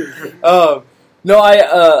 No,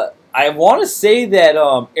 I want to say that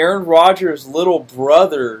Aaron Rodgers' little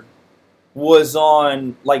brother was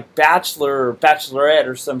on like Bachelor or Bachelorette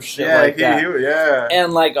or some shit like that.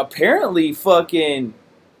 And like apparently fucking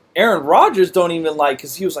Aaron Rodgers don't even like,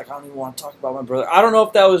 because he was like, I don't even want to talk about my brother. I don't know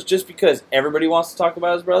if that was just because everybody wants to talk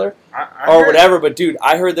about his brother or whatever, but dude,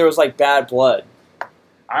 I heard there was like bad blood.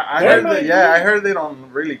 I heard that. Yeah, I heard they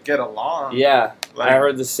don't really get along. Yeah, Like, I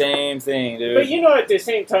heard the same thing, dude. But you know, at the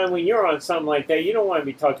same time, when you're on something like that, you don't want to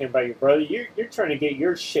be talking about your brother. You're trying to get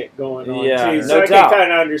your shit going on Yeah, too. no So I doubt. can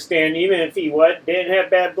kind of understand, even if he didn't have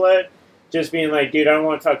bad blood, just being like, dude, I don't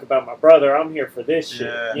want to talk about my brother. I'm here for this shit.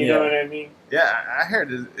 Yeah. You know what I mean? Yeah, I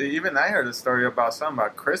heard a story about something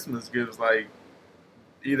about Christmas gifts. Like,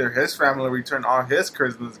 either his family returned all his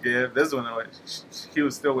Christmas gift. This one, he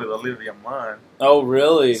was still with Olivia Munn. Oh,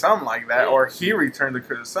 really? Something like that. Or he returned the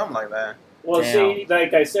Christmas, something like that. Well, Damn. see,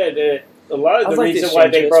 like I said, a lot of I'd the like to reason why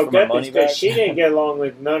exchange they this broke for my up is money because back. she didn't get along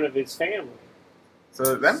with none of his family.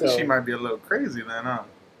 So that means So- she might be a little crazy then, huh?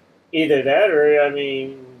 Either that or, I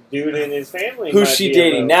mean, dude and his family. Who's might she be a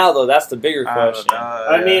dating little- now, though? That's the bigger I don't question. know,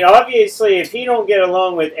 I yeah. mean, obviously, if he don't get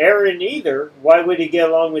along with Aaron either, why would he get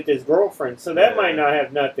along with his girlfriend? So that Yeah. might not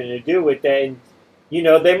have nothing to do with that. And, you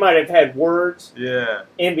know, they might have had words Yeah.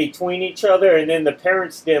 in between each other, and then the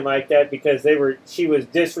parents didn't like that because she was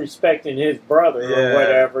disrespecting his brother Yeah. or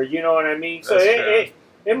whatever. You know what I mean? So That's true.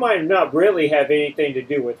 it might not really have anything to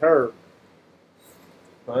do with her.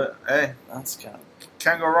 But, hey, That's kind of...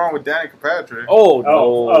 can't go wrong with Danica Patrick. Oh, no.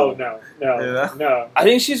 Oh no, Yeah. no. I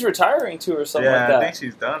think she's retiring, too, or something yeah, like that. I think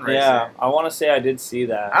she's done racing. Yeah, I want to say I did see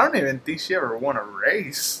that. I don't even think she ever won a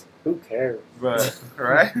race. Who cares? But,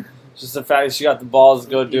 right? Just the fact that she got the balls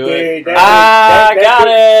to go do it. Dude, Got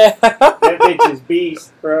it! That bitch is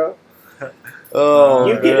beast, bro. Oh,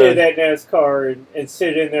 You man. get in that NASCAR and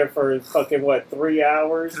sit in there for fucking, 3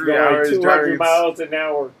 hours? 3 going hours 200 driving. miles an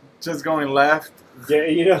hour. Just going left. Yeah,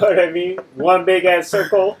 you know what I mean? One big ass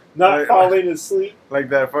circle, not Right. falling asleep. Like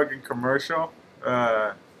that fucking commercial.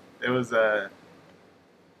 It was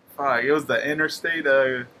it was the Interstate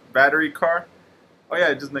battery car. Oh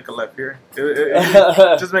yeah, just make a left here.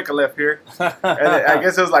 Just make a left here. And I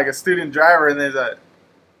guess it was like a student driver, and there's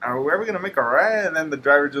are we ever gonna make a right? And then the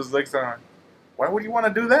driver just looks on. Why would you want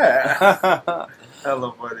to do that?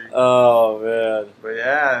 Hello, buddy. Oh, man. But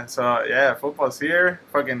yeah, so yeah, football's here.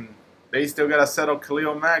 Fucking, they still gotta settle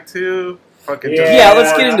Khalil Mack too. Fucking Yeah,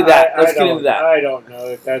 let's get into that. Let's get into that. I don't know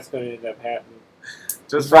if that's going to end up happening.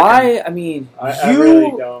 Just Why? I mean, I really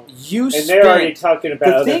don't. you And they're already spent... talking about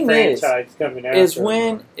the other thing franchise coming out. Is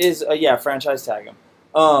when... franchise tag him.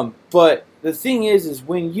 But the thing is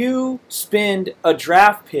when you spend a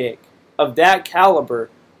draft pick of that caliber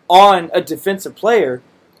on a defensive player,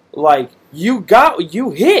 like, you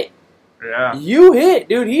hit. Yeah. You hit,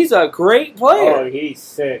 dude. He's a great player. Oh, he's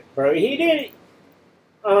sick, bro. He didn't.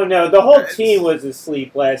 Oh no, the whole team was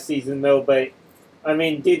asleep last season, though. But I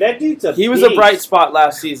mean, dude, that dude's a. He was beast. a bright spot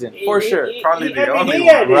last season, for sure. Probably the only he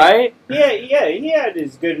had one, Right? He had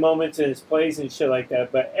his good moments in his plays and shit like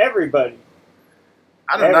that. But everybody,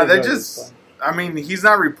 I don't know. They everybody just. was I mean, he's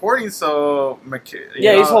not reporting, so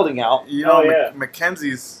He's holding out. You know, Oh, yeah.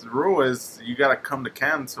 Mackenzie's rule is you got to come to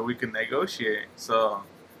camp so we can negotiate. So,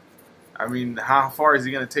 I mean, how far is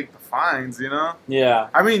he going to take the fines? You know, Yeah.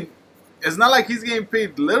 I mean, it's not like he's getting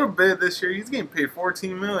paid a little bit this year. He's getting paid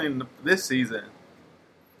 $14 million this season.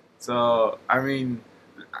 So, I mean,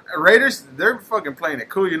 Raiders, they're fucking playing it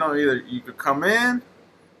cool. You know, either you could come in.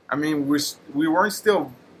 I mean,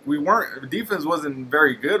 defense wasn't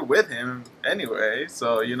very good with him anyway.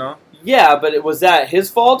 So, you know. Yeah, but was that his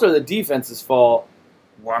fault or the defense's fault?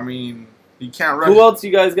 Well, I mean, he can't rush. Who else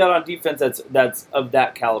you guys got on defense that's of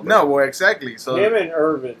that caliber? No, well, exactly. So, him and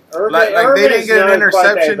Irvin. Like Irvin they didn't is get an not quite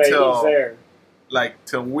that, interception but he's till there.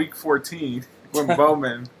 till week 14 when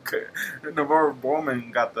Navarro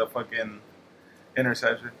Bowman got the fucking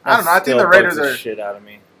interception. I don't know. I think the Raiders the shit out of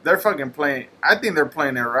me. they're fucking playing. I think they're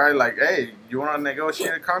playing it right. Like, hey, you want to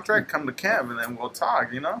negotiate a contract? Come to camp and then we'll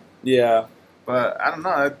talk. You know. Yeah. But I don't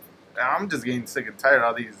know. I'm just getting sick and tired of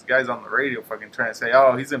all these guys on the radio fucking trying to say,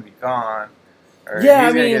 "Oh, he's gonna be gone," or Yeah, he's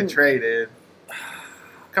I gonna mean- get traded.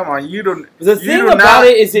 Come on, you don't. The you thing do about not,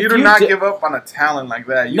 it is if you do you not d- give up on a talent like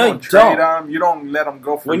that. You No, don't you trade don't. them. You don't let them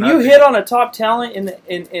go for When nothing. you hit on a top talent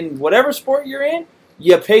in whatever sport you're in,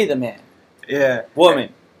 you pay the man, yeah,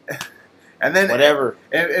 woman, and then whatever.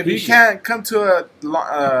 If He he should- can't come to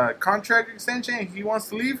a contract extension, and he wants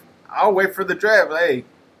to leave, I'll wait for the draft. Hey,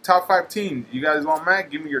 top 5 teams. You guys want Mac?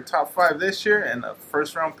 Give me your top 5 this year and a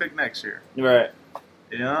first round pick next year. Right.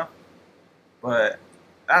 You know, but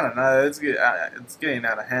I don't know. It's getting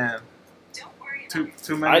out of hand.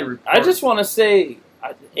 Too many reports. I just want to say,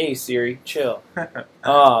 hey Siri, chill.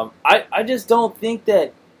 I just don't think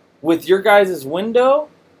that with your guys' window.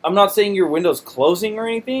 I'm not saying your window's closing or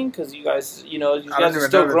anything because you guys, you I don't guys are even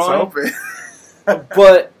still know growing. if it's open.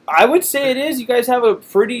 But I would say it is. You guys have a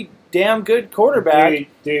pretty damn good quarterback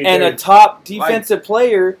Dude, and a top defensive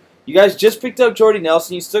player You guys just picked up Jordy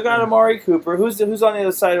Nelson. You still got Mhm. Amari Cooper. Who's on the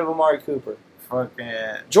other side of Amari Cooper? Fucking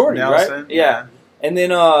Jordy, Nelson, right? Yeah. And then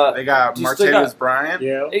they got you still got- Martavis Bryant.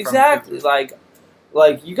 Yeah. exactly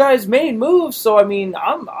like you guys made moves. So I mean,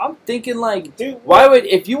 I'm thinking like, Dude, why would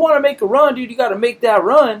if you want to make a run, dude, you got to make that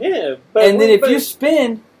run. Yeah, but And then if you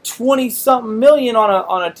spend 20-something million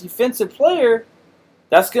on a defensive player,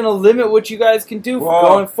 that's going to limit what you guys can do Well,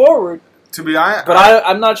 going forward. To be honest, But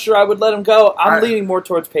I'm not sure I would let him go. I'm leaning more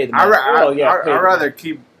towards pay the man. I'd rather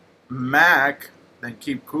keep Mac than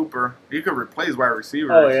keep Cooper. You could replace wide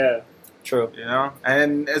receivers. Oh yeah. True. You know,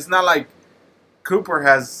 and it's not like Cooper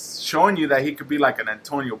has shown you that he could be like an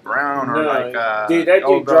Antonio Brown or like dude, that dude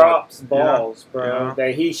Odell. drops balls, bro. Yeah.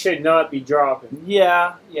 That he should not be dropping.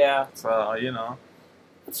 Yeah. So you know,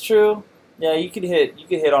 That's true. Yeah, you could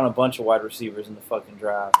hit on a bunch of wide receivers in the fucking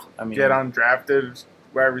draft. I mean, get undrafted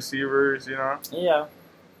wide receivers. You know, Yeah.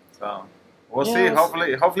 so we'll Yeah, see. we'll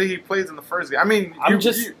see. Hopefully he plays in the first game. I mean, I'm you,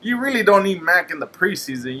 just- you really don't need Mac in the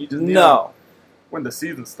preseason. You just need him No. when the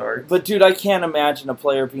season starts. But dude, I can't imagine a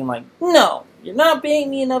player being like, "No, you're not paying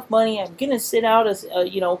me enough money. I'm gonna sit out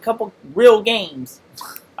a couple real games."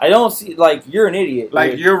 I don't see like you're an idiot.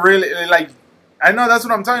 like dude. you're really like, I know that's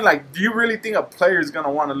what I'm telling you. Like, do you really think a player is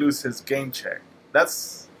gonna want to lose his game check?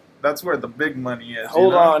 That's where the big money is. Hold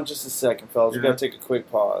you know? on just a second, fellas. We Yeah. gotta take a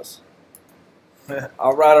quick pause.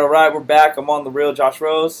 All right, we're back. I'm on the real Josh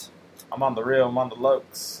Rose. I'm on the real. I'm on the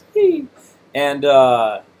looks. And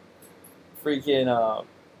yeah,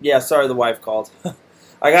 sorry the wife called.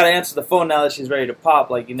 I gotta answer the phone now that she's ready to pop.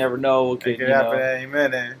 Like you never know what It could could happen at any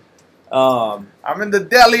minute. I'm I'm in the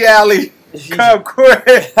deli alley. Come quick.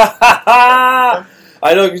 I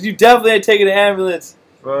know because you definitely ain't taking an ambulance.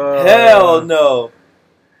 Hell no,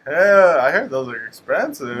 Hell, I heard those are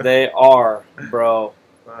expensive. they are, bro.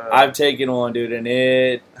 Uh, I've taken one, dude, and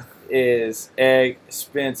it is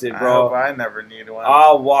expensive, I bro. hope I never need one.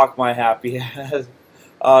 I'll walk my happy ass.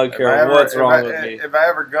 I don't care what's wrong with me. If I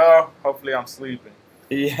ever go, hopefully I'm sleeping.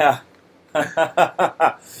 Yeah.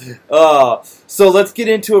 So let's get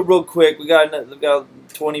into it real quick. We got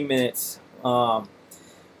 20 minutes.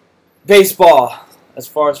 Baseball. As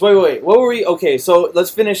far as wait, what were we? Okay, so let's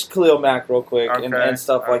finish Khalil Mack real quick and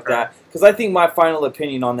stuff like that because I think my final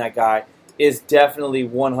opinion on that guy is definitely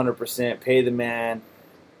 100% pay the man.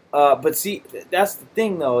 But see, that's the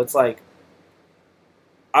thing though. It's like,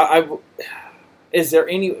 is there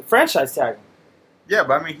any franchise tag him? Yeah,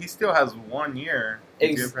 but I mean, he still has 1 year.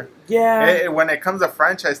 Yeah. When it comes to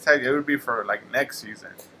franchise tag, it would be for like next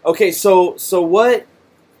season. Okay, so what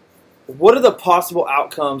are the possible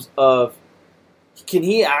outcomes of? Can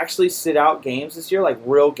he actually sit out games this year, like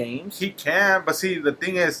real games? He can, but see, the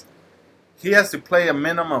thing is, he has to play a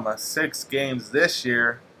minimum of 6 games this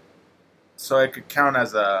year, so it could count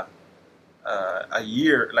as a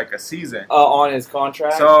year, like a season. On his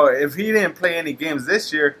contract. So if he didn't play any games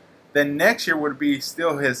this year, then next year would be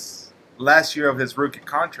still his last year of his rookie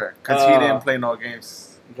contract because he didn't play no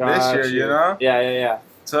games this year. You know? Yeah.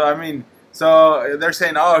 So I mean, so they're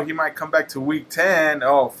saying, oh, he might come back to week 10.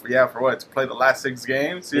 Oh, for what? To play the last 6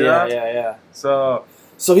 games? You know? Yeah. So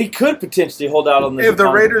he could potentially hold out on this. if the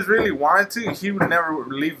Raiders really wanted to, he would never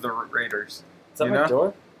leave the Raiders. Is that you my know?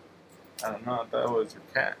 door? I don't know. That was your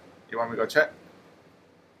cat. You want me to go check?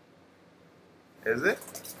 Is it?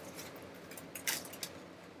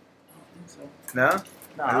 No?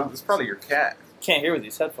 No. It's probably your cat. Can't hear with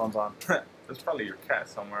these headphones on. It's probably your cat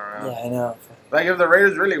somewhere around. Yeah, I know. Like, if the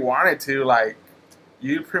Raiders really wanted to, like,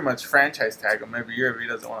 you pretty much franchise tag him every year if he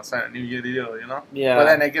doesn't want to sign a new year deal, you know? Yeah. But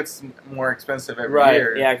then it gets more expensive every Right.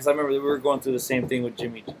 year. Yeah, because I remember we were going through the same thing with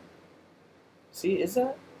Jimmy. See, is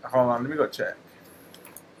that? Hold on, let me go check.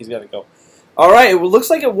 He's got to go. All right. It looks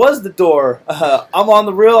like it was the door. I'm on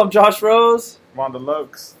the real. I'm Josh Rose. I'm on the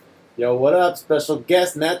looks. Yo, what up? Special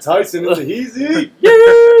guest Matt Tyson in the Heezy.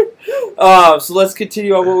 So let's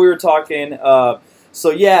continue on what we were talking.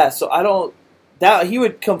 So I don't. That he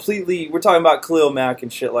would completely. We're talking about Khalil Mack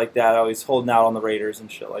and shit like that. Always holding out on the Raiders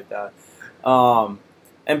and shit like that.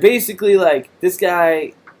 And basically, like this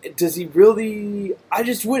guy, does he really? I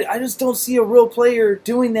just don't see a real player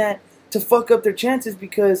doing that to fuck up their chances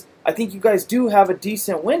because I think you guys do have a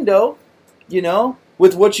decent window, you know,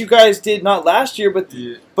 with what you guys did not last year, but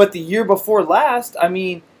the year before last. I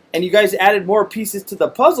mean, and you guys added more pieces to the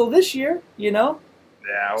puzzle this year, you know.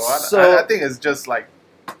 Yeah, well, So- I think it's just like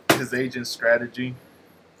his agent's strategy.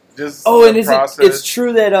 Just And process. it's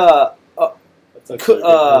true that That's actually a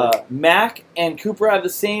good point. Mac and Cooper have the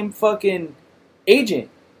same fucking agent.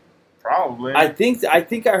 Probably. I think I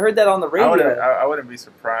heard that on the radio. I wouldn't be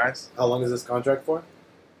surprised. How long is this contract for?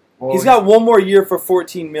 Well, He's got one more year for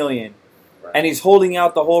 $14 million. Right. And he's holding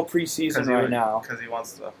out the whole preseason right now. Because he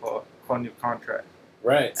wants a whole new contract.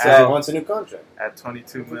 Right. So- So he wants a new contract. At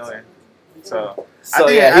 $22 million. So So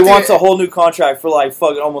I he think wants a whole new contract for like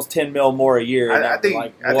fucking almost $10 million more a year. And I think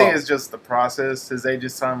like, I whoa. think it's just the process. His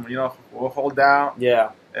agent tell him, we'll hold out.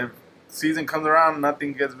 Yeah. If season comes around,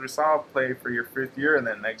 nothing gets resolved, play for your 5th year, and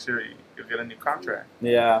then next year you'll get a new contract.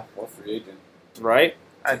 Yeah. Or free agent. Right?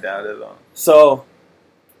 I doubt it though. So,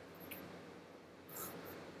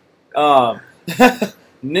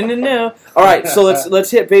 no. All right, so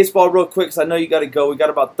let's hit baseball real quick because I know you got to go. We got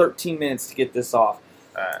about 13 minutes to get this off.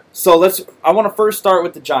 Alright. So I want to first start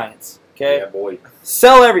with the Giants. Okay, Yeah, boy.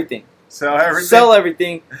 sell everything. So everything. Sell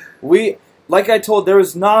everything. Like I told,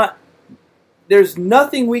 there's nothing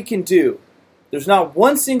we can do. There's not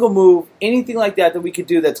one single move, anything like that we could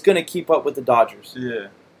do that's going to keep up with the Dodgers. Yeah.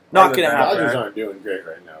 Not Other going to than happen. Dodgers right. aren't doing great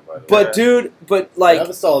right now, by the way. But dude, They like, have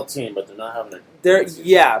a solid team, but they're not having a.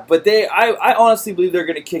 yeah, but I honestly believe they're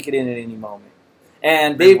going to kick it in at any moment.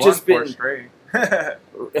 And They they've won just 4 been straight.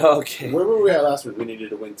 okay. Where were we at last week? We needed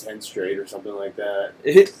to win 10 straight or something like that.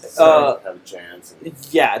 Uh, Have a chance.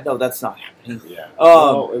 yeah, no, that's not happening. Yeah.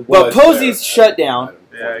 But was Posey's there. shut down,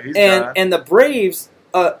 Yeah, he's done. and the Braves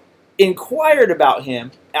inquired about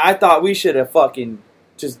him. I thought we should have fucking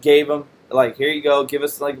just gave him like, here you go, give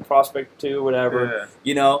us like a prospect or whatever,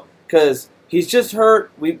 Yeah. because he's just hurt.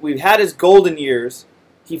 We've had his golden years.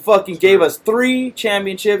 He fucking gave us 3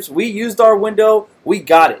 championships. We used our window. We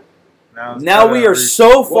got it. Now we are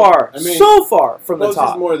so far, from the Posey's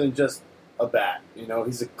top. more than just a bat.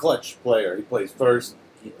 He's a clutch player. He plays first.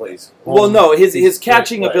 He plays home. Well, no, He's his a great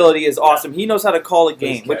catching player. ability is Yeah. awesome. He knows how to call a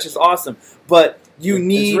game, which is awesome. But you It's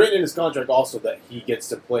need. written in his contract also that he gets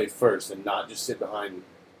to play first and not just sit behind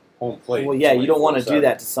home plate. Well, yeah, you don't want to do 24/7.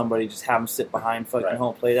 that to somebody. Just have him sit behind fucking Right.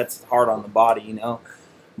 home plate. That's hard on the body,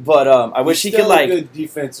 But I wish he He's could still like. a good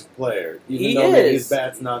defensive player, even He though maybe is. his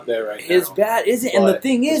bat's not there right His now. bat isn't, and the But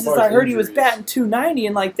thing as is far I as heard he was injuries- batting 290,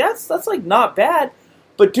 and like that's like not bad.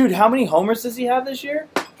 But dude, how many homers does he have this year?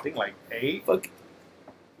 I think like 8. Fuck.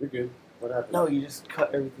 You're good. What happened? No, you just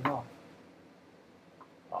cut everything off.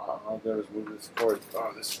 There was moving this cord.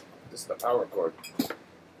 Oh, this is the power cord.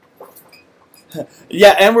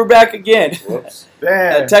 Yeah, and we're back again. Whoops.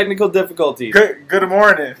 Damn. Technical difficulties. Good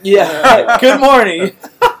morning. Yeah. Good morning.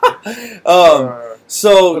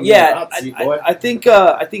 So Put me in yeah, the hot seat, boy. I think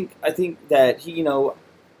that he,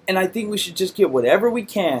 and I think we should just get whatever we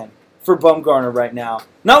can for Bumgarner right now.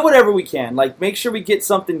 Not whatever we can, like make sure we get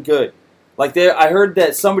something good. Like I heard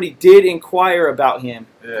that somebody did inquire about him,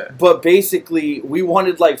 Yeah. but basically we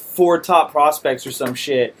wanted like 4 top prospects or some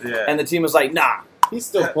shit, Yeah. and the team was like, nah, He's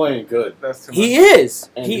still playing good. That's too much. he is,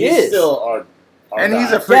 And he he's is. still our And he's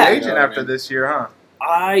guy. a free Yeah. agent You know what I after mean? this year, huh?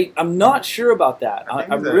 I'm not sure about that. I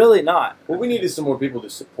think I'm that- really not. What we need is some more people to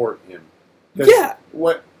support him. 'Cause Yeah,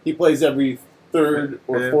 he plays every third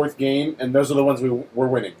or Yeah. fourth game, and those are the ones we're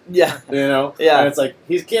winning. yeah. Yeah. And it's like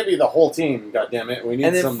he can't be the whole team. God damn it, we need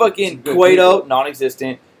And then some fucking some good Cueto, people.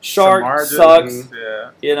 non-existent. Shark Samardzija, sucks.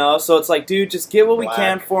 Yeah. So it's like, dude, just get what we Black.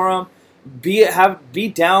 can for him. Be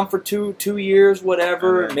down for two years,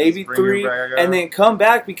 whatever, And then maybe just bring 3, it back and up. then come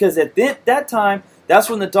back because at that time, that's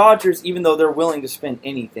when the Dodgers, even though they're willing to spend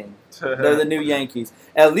anything, they're the new Yankees.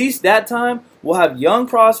 At least that time, we'll have young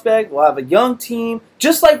prospect, we'll have a young team,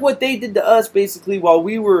 just like what they did to us, basically, while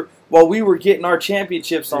we were getting our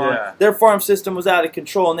championships on. Yeah. Their farm system was out of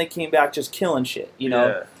control, and they came back just killing shit.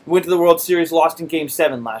 Yeah. Went to the World Series, lost in Game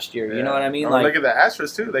 7 last year. You know what I mean? Oh, look at the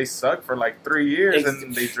Astros too. They sucked for like 3 years,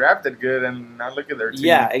 and they drafted good, and now look at their team.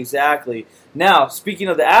 Yeah, exactly. Now, speaking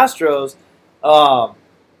of the Astros,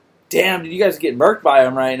 damn, did you guys get murked by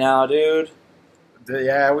them right now, dude?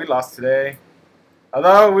 Yeah, we lost today.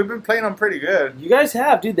 Although we've been playing them pretty good. You guys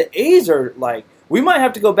have, dude. The A's are like, we might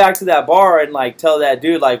have to go back to that bar and like tell that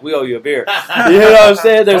dude like we owe you a beer. You know what I'm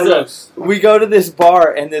saying? We go to this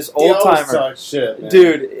bar and this old timer, shit, man.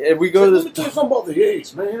 dude, and we go to Let me this. tell you something about the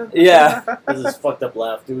A's, man. Yeah. There's this fucked up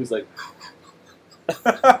laugh, dude. He's like,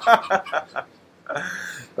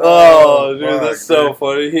 Oh, dude, fuck, that's so dude.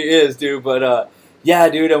 funny. He is, dude. But yeah,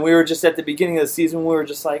 dude. And we were just at the beginning of the season. We were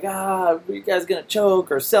just like, are you guys gonna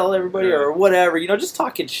choke or sell everybody Yeah. or whatever? Just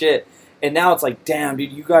talking shit. And now it's like, damn,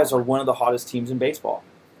 dude, you guys are one of the hottest teams in baseball.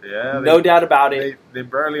 Yeah, No doubt about it. They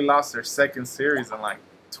barely lost their second series in like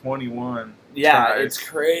 21. Yeah, tries. it's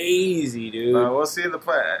crazy, dude. But we'll see the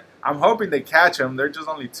play. I'm hoping they catch them. They're just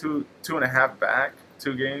only two and a half back,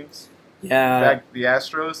 2 games Yeah, back. The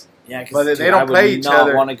Astros. yeah. but Because they don't play I would each not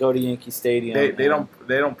other. want to go to Yankee Stadium. They man.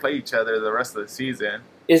 don't play each other the rest of the season.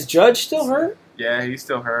 Is Judge still hurt? Yeah, he's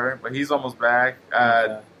still hurt, but he's almost back.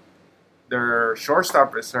 Okay. Their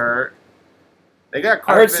shortstop is hurt. They got.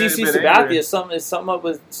 I heard quite a CC bit Sabathia. injured. Is something up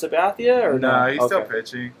with Sabathia or No, no? he's still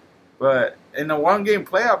pitching. But in a one-game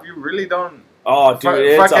playoff, you really don't. Oh, dude,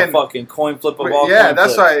 it's a fucking coin flip of all. Yeah, coin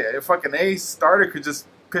that's flips. why a fucking ace starter could just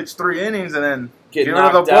pitch 3 innings and then Get get rid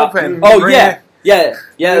of the knocked out. bullpen. Oh Bring yeah, it-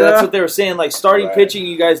 yeah. That's what they were saying. Like starting Right. pitching,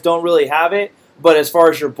 you guys don't really have it. But as far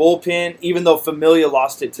as your bullpen, even though Familia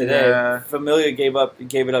lost it today, Yeah. Familia gave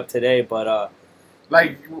it up today. But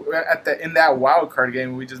Like in that wild card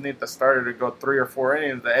game, we just need the starter to go 3 or 4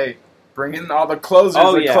 innings. Hey, bring in all the closers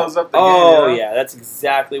oh to yeah, close up the oh game. yeah, that's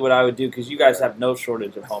exactly what I would do because you guys have no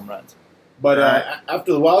shortage of home runs. But Right.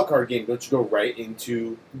 after the wild card game, don't you go right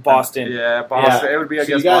into Boston, Yeah, Boston. It would be So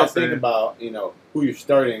against you got to Boston. think about who you're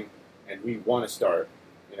starting and who you want to start.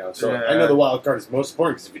 So Yeah. I know the wild card is most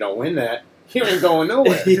important because if you don't win that, you ain't going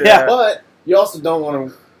nowhere. Yeah. But you also don't want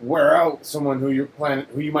to wear out someone who you're planning,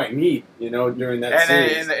 who you might need, during that And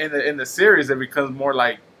series. then in the series, it becomes more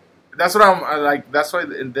like that's what I'm like. That's why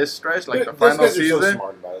in this stretch, like the Those final guys are so season,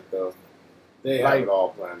 smart about it, though. They Like, have it all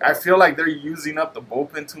planned. I out. feel like they're using up the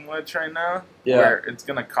bullpen too much right now. Yeah. Where it's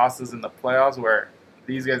gonna cost us in the playoffs, where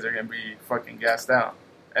these guys are gonna be fucking gassed out,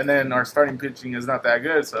 and then our starting pitching is not that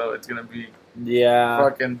good, so it's gonna be yeah.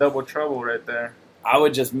 fucking double trouble right there. I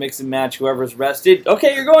would just mix and match whoever's rested.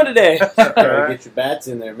 Okay, you're going today. Gotta get your bats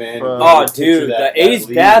in there, man. Oh, Picture dude, that the A's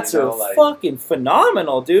lead, bats are like- fucking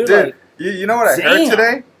phenomenal, dude. Dude, Like, you know what I damn. heard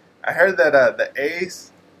today? I heard that the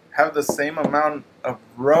A's have the same amount of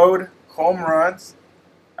road home runs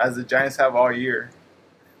as the Giants have all year.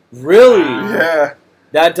 really? Yeah.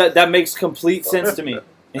 That makes complete sense to me.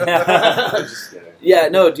 Just kidding. Yeah,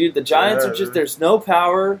 no, dude, the Giants are Yeah. just, there's no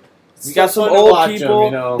power. We It's got still some fun to old watch 'em,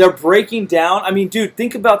 people. They're breaking down. I mean, dude,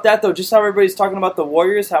 think about that, though. Just how everybody's talking about the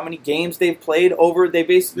Warriors, how many games they've played over. They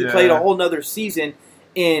basically Yeah. played a whole nother season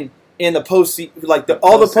in the postseason. Like,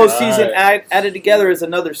 all the postseason Right. added together is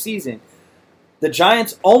another season. The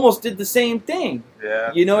Giants almost did the same thing. Yeah.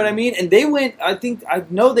 You know what I mean? And they went. I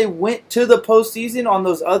know they went to the postseason on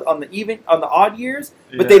those on the odd years,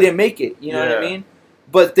 but they didn't make it. You know what I Yeah. mean?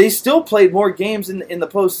 But they still played more games in the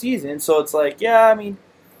postseason. So it's like, yeah, I mean,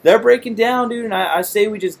 they're breaking down, dude. And I say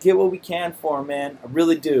we just get what we can for them, man. I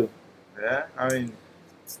really do. Yeah. I mean,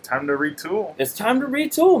 it's time to retool. It's time to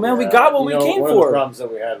retool, man. We Yeah. got what we came one of the for. problems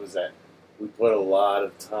that we had was that we put a lot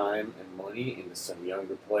of time and money into some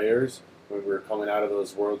younger players when we were coming out of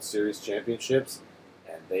those World Series championships,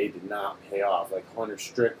 and they did not pay off. Like Hunter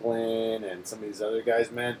Strickland and some of these other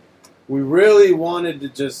guys, man. We really wanted to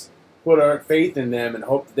just put our faith in them and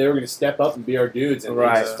hope that they were going to step up and be our dudes, and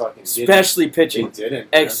Right. they just fucking Especially didn't. pitching. They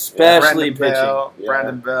didn't. man. Especially Brandon pitching. Bell. Yeah.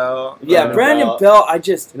 Brandon Bell. Yeah, Brandon Brandon Bell. Bell. I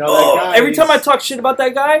just You know, that guy, every time I he's- talk shit about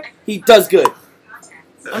that guy, he does good.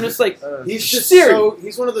 I'm just like, He's just serious.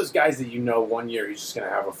 he's one of those guys that 1 year he's just going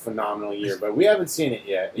to have a phenomenal year, but we haven't seen it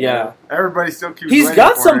yet. you Yeah. know? Everybody still keeps. He's waiting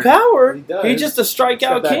got for some it. power. He does. He's just a He's got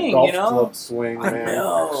strikeout that king, golf you know. club swing, I man.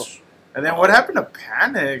 know. And then what happened to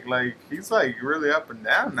Panic? Like he's like really up and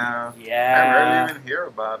down now. I Yeah. rarely even hear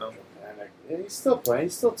about him. Yeah, he's still playing.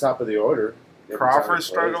 He's still top of the order. Every time he Crawford plays,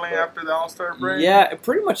 struggling but after the All Star break. Yeah,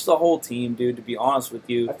 pretty much the whole team, dude. To be honest with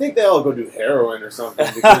you. I think they all go do heroin or something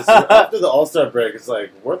because after the All Star break, it's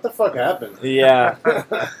like, what the fuck happened? Yeah.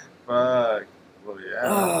 Fuck. Well, yeah.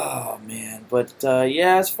 Oh man, but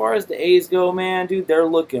yeah, as far as the A's go, man, dude, they're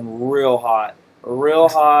looking real hot, real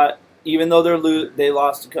hot. Even though they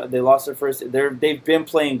lost their first. They've been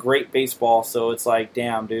playing great baseball, so it's like,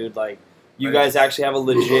 damn, dude, like you guys actually have a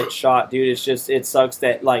legit shot, dude. It's just it sucks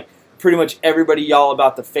that like pretty much everybody y'all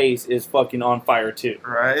about to face is fucking on fire too.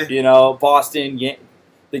 Right. You know, Boston,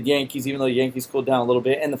 the Yankees, even though the Yankees cooled down a little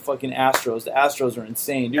bit, and the fucking Astros. The Astros are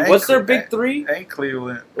insane, dude. And What's their big three? And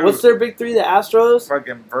Cleveland. What's their big three? The Astros?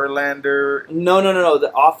 Fucking Verlander. No. The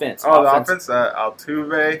offense. Oh, the offense.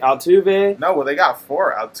 Altuve. Altuve. No, well, they got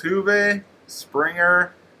 4. Altuve,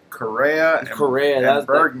 Springer, Correa, and, Correa, and that's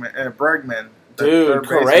Bregman. the Dude, third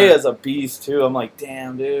baseman. Correa's a beast too. I'm like,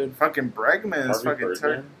 damn, dude. Fucking Bregman is Harvey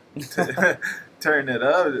fucking Birdman. turning it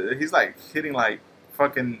up. He's like hitting like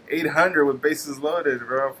fucking 800 with bases loaded,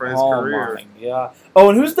 bro, for his Oh career. my god. Oh,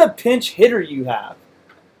 and who's the pinch hitter you have?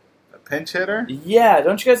 A pinch hitter? Yeah,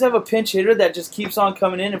 don't you guys have a pinch hitter that just keeps on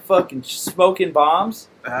coming in and fucking smoking bombs?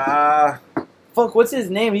 Fuck, what's his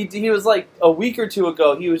name? He was like a week or two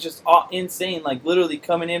ago. He was just insane, like literally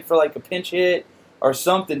coming in for like a pinch hit or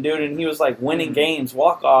something, dude. And he was like winning games,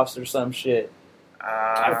 walk-offs or some shit.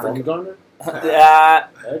 Bumgarner? Yeah,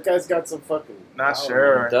 That guy's got some fucking. Not power,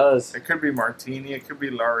 sure. it does. It could be Martini. It could be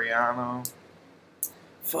Laureano.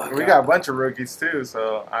 Fuck. We got a bunch of rookies too,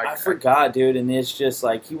 so I forgot, dude. And it's just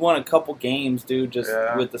like he won a couple games, dude, just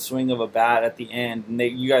with the swing of a bat at the end. And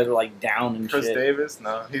you guys are like down and Chris shit. Davis?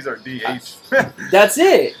 No, he's our DH. That's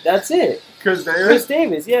it. Chris Davis? Chris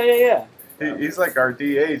Davis, yeah. He's like our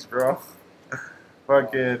DH, bro.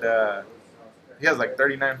 Fucking, he has like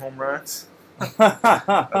 39 home runs. That's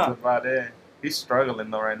about it. He's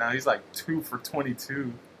struggling though right now. He's like 2 for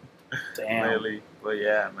 22 lately. But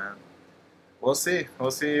yeah, man. We'll see.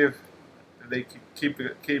 We'll see if they keep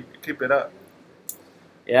it up.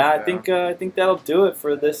 Yeah, I think that'll do it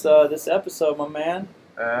for this episode, my man.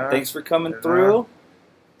 Thanks for coming through.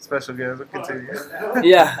 Special guest will continue.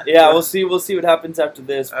 yeah. We'll see what happens after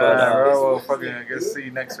this. But well, fucking, I guess see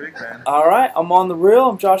you next week, man. All right, I'm on the real.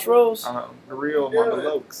 I'm Josh Rose. On the real, I'm on the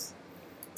Lokes.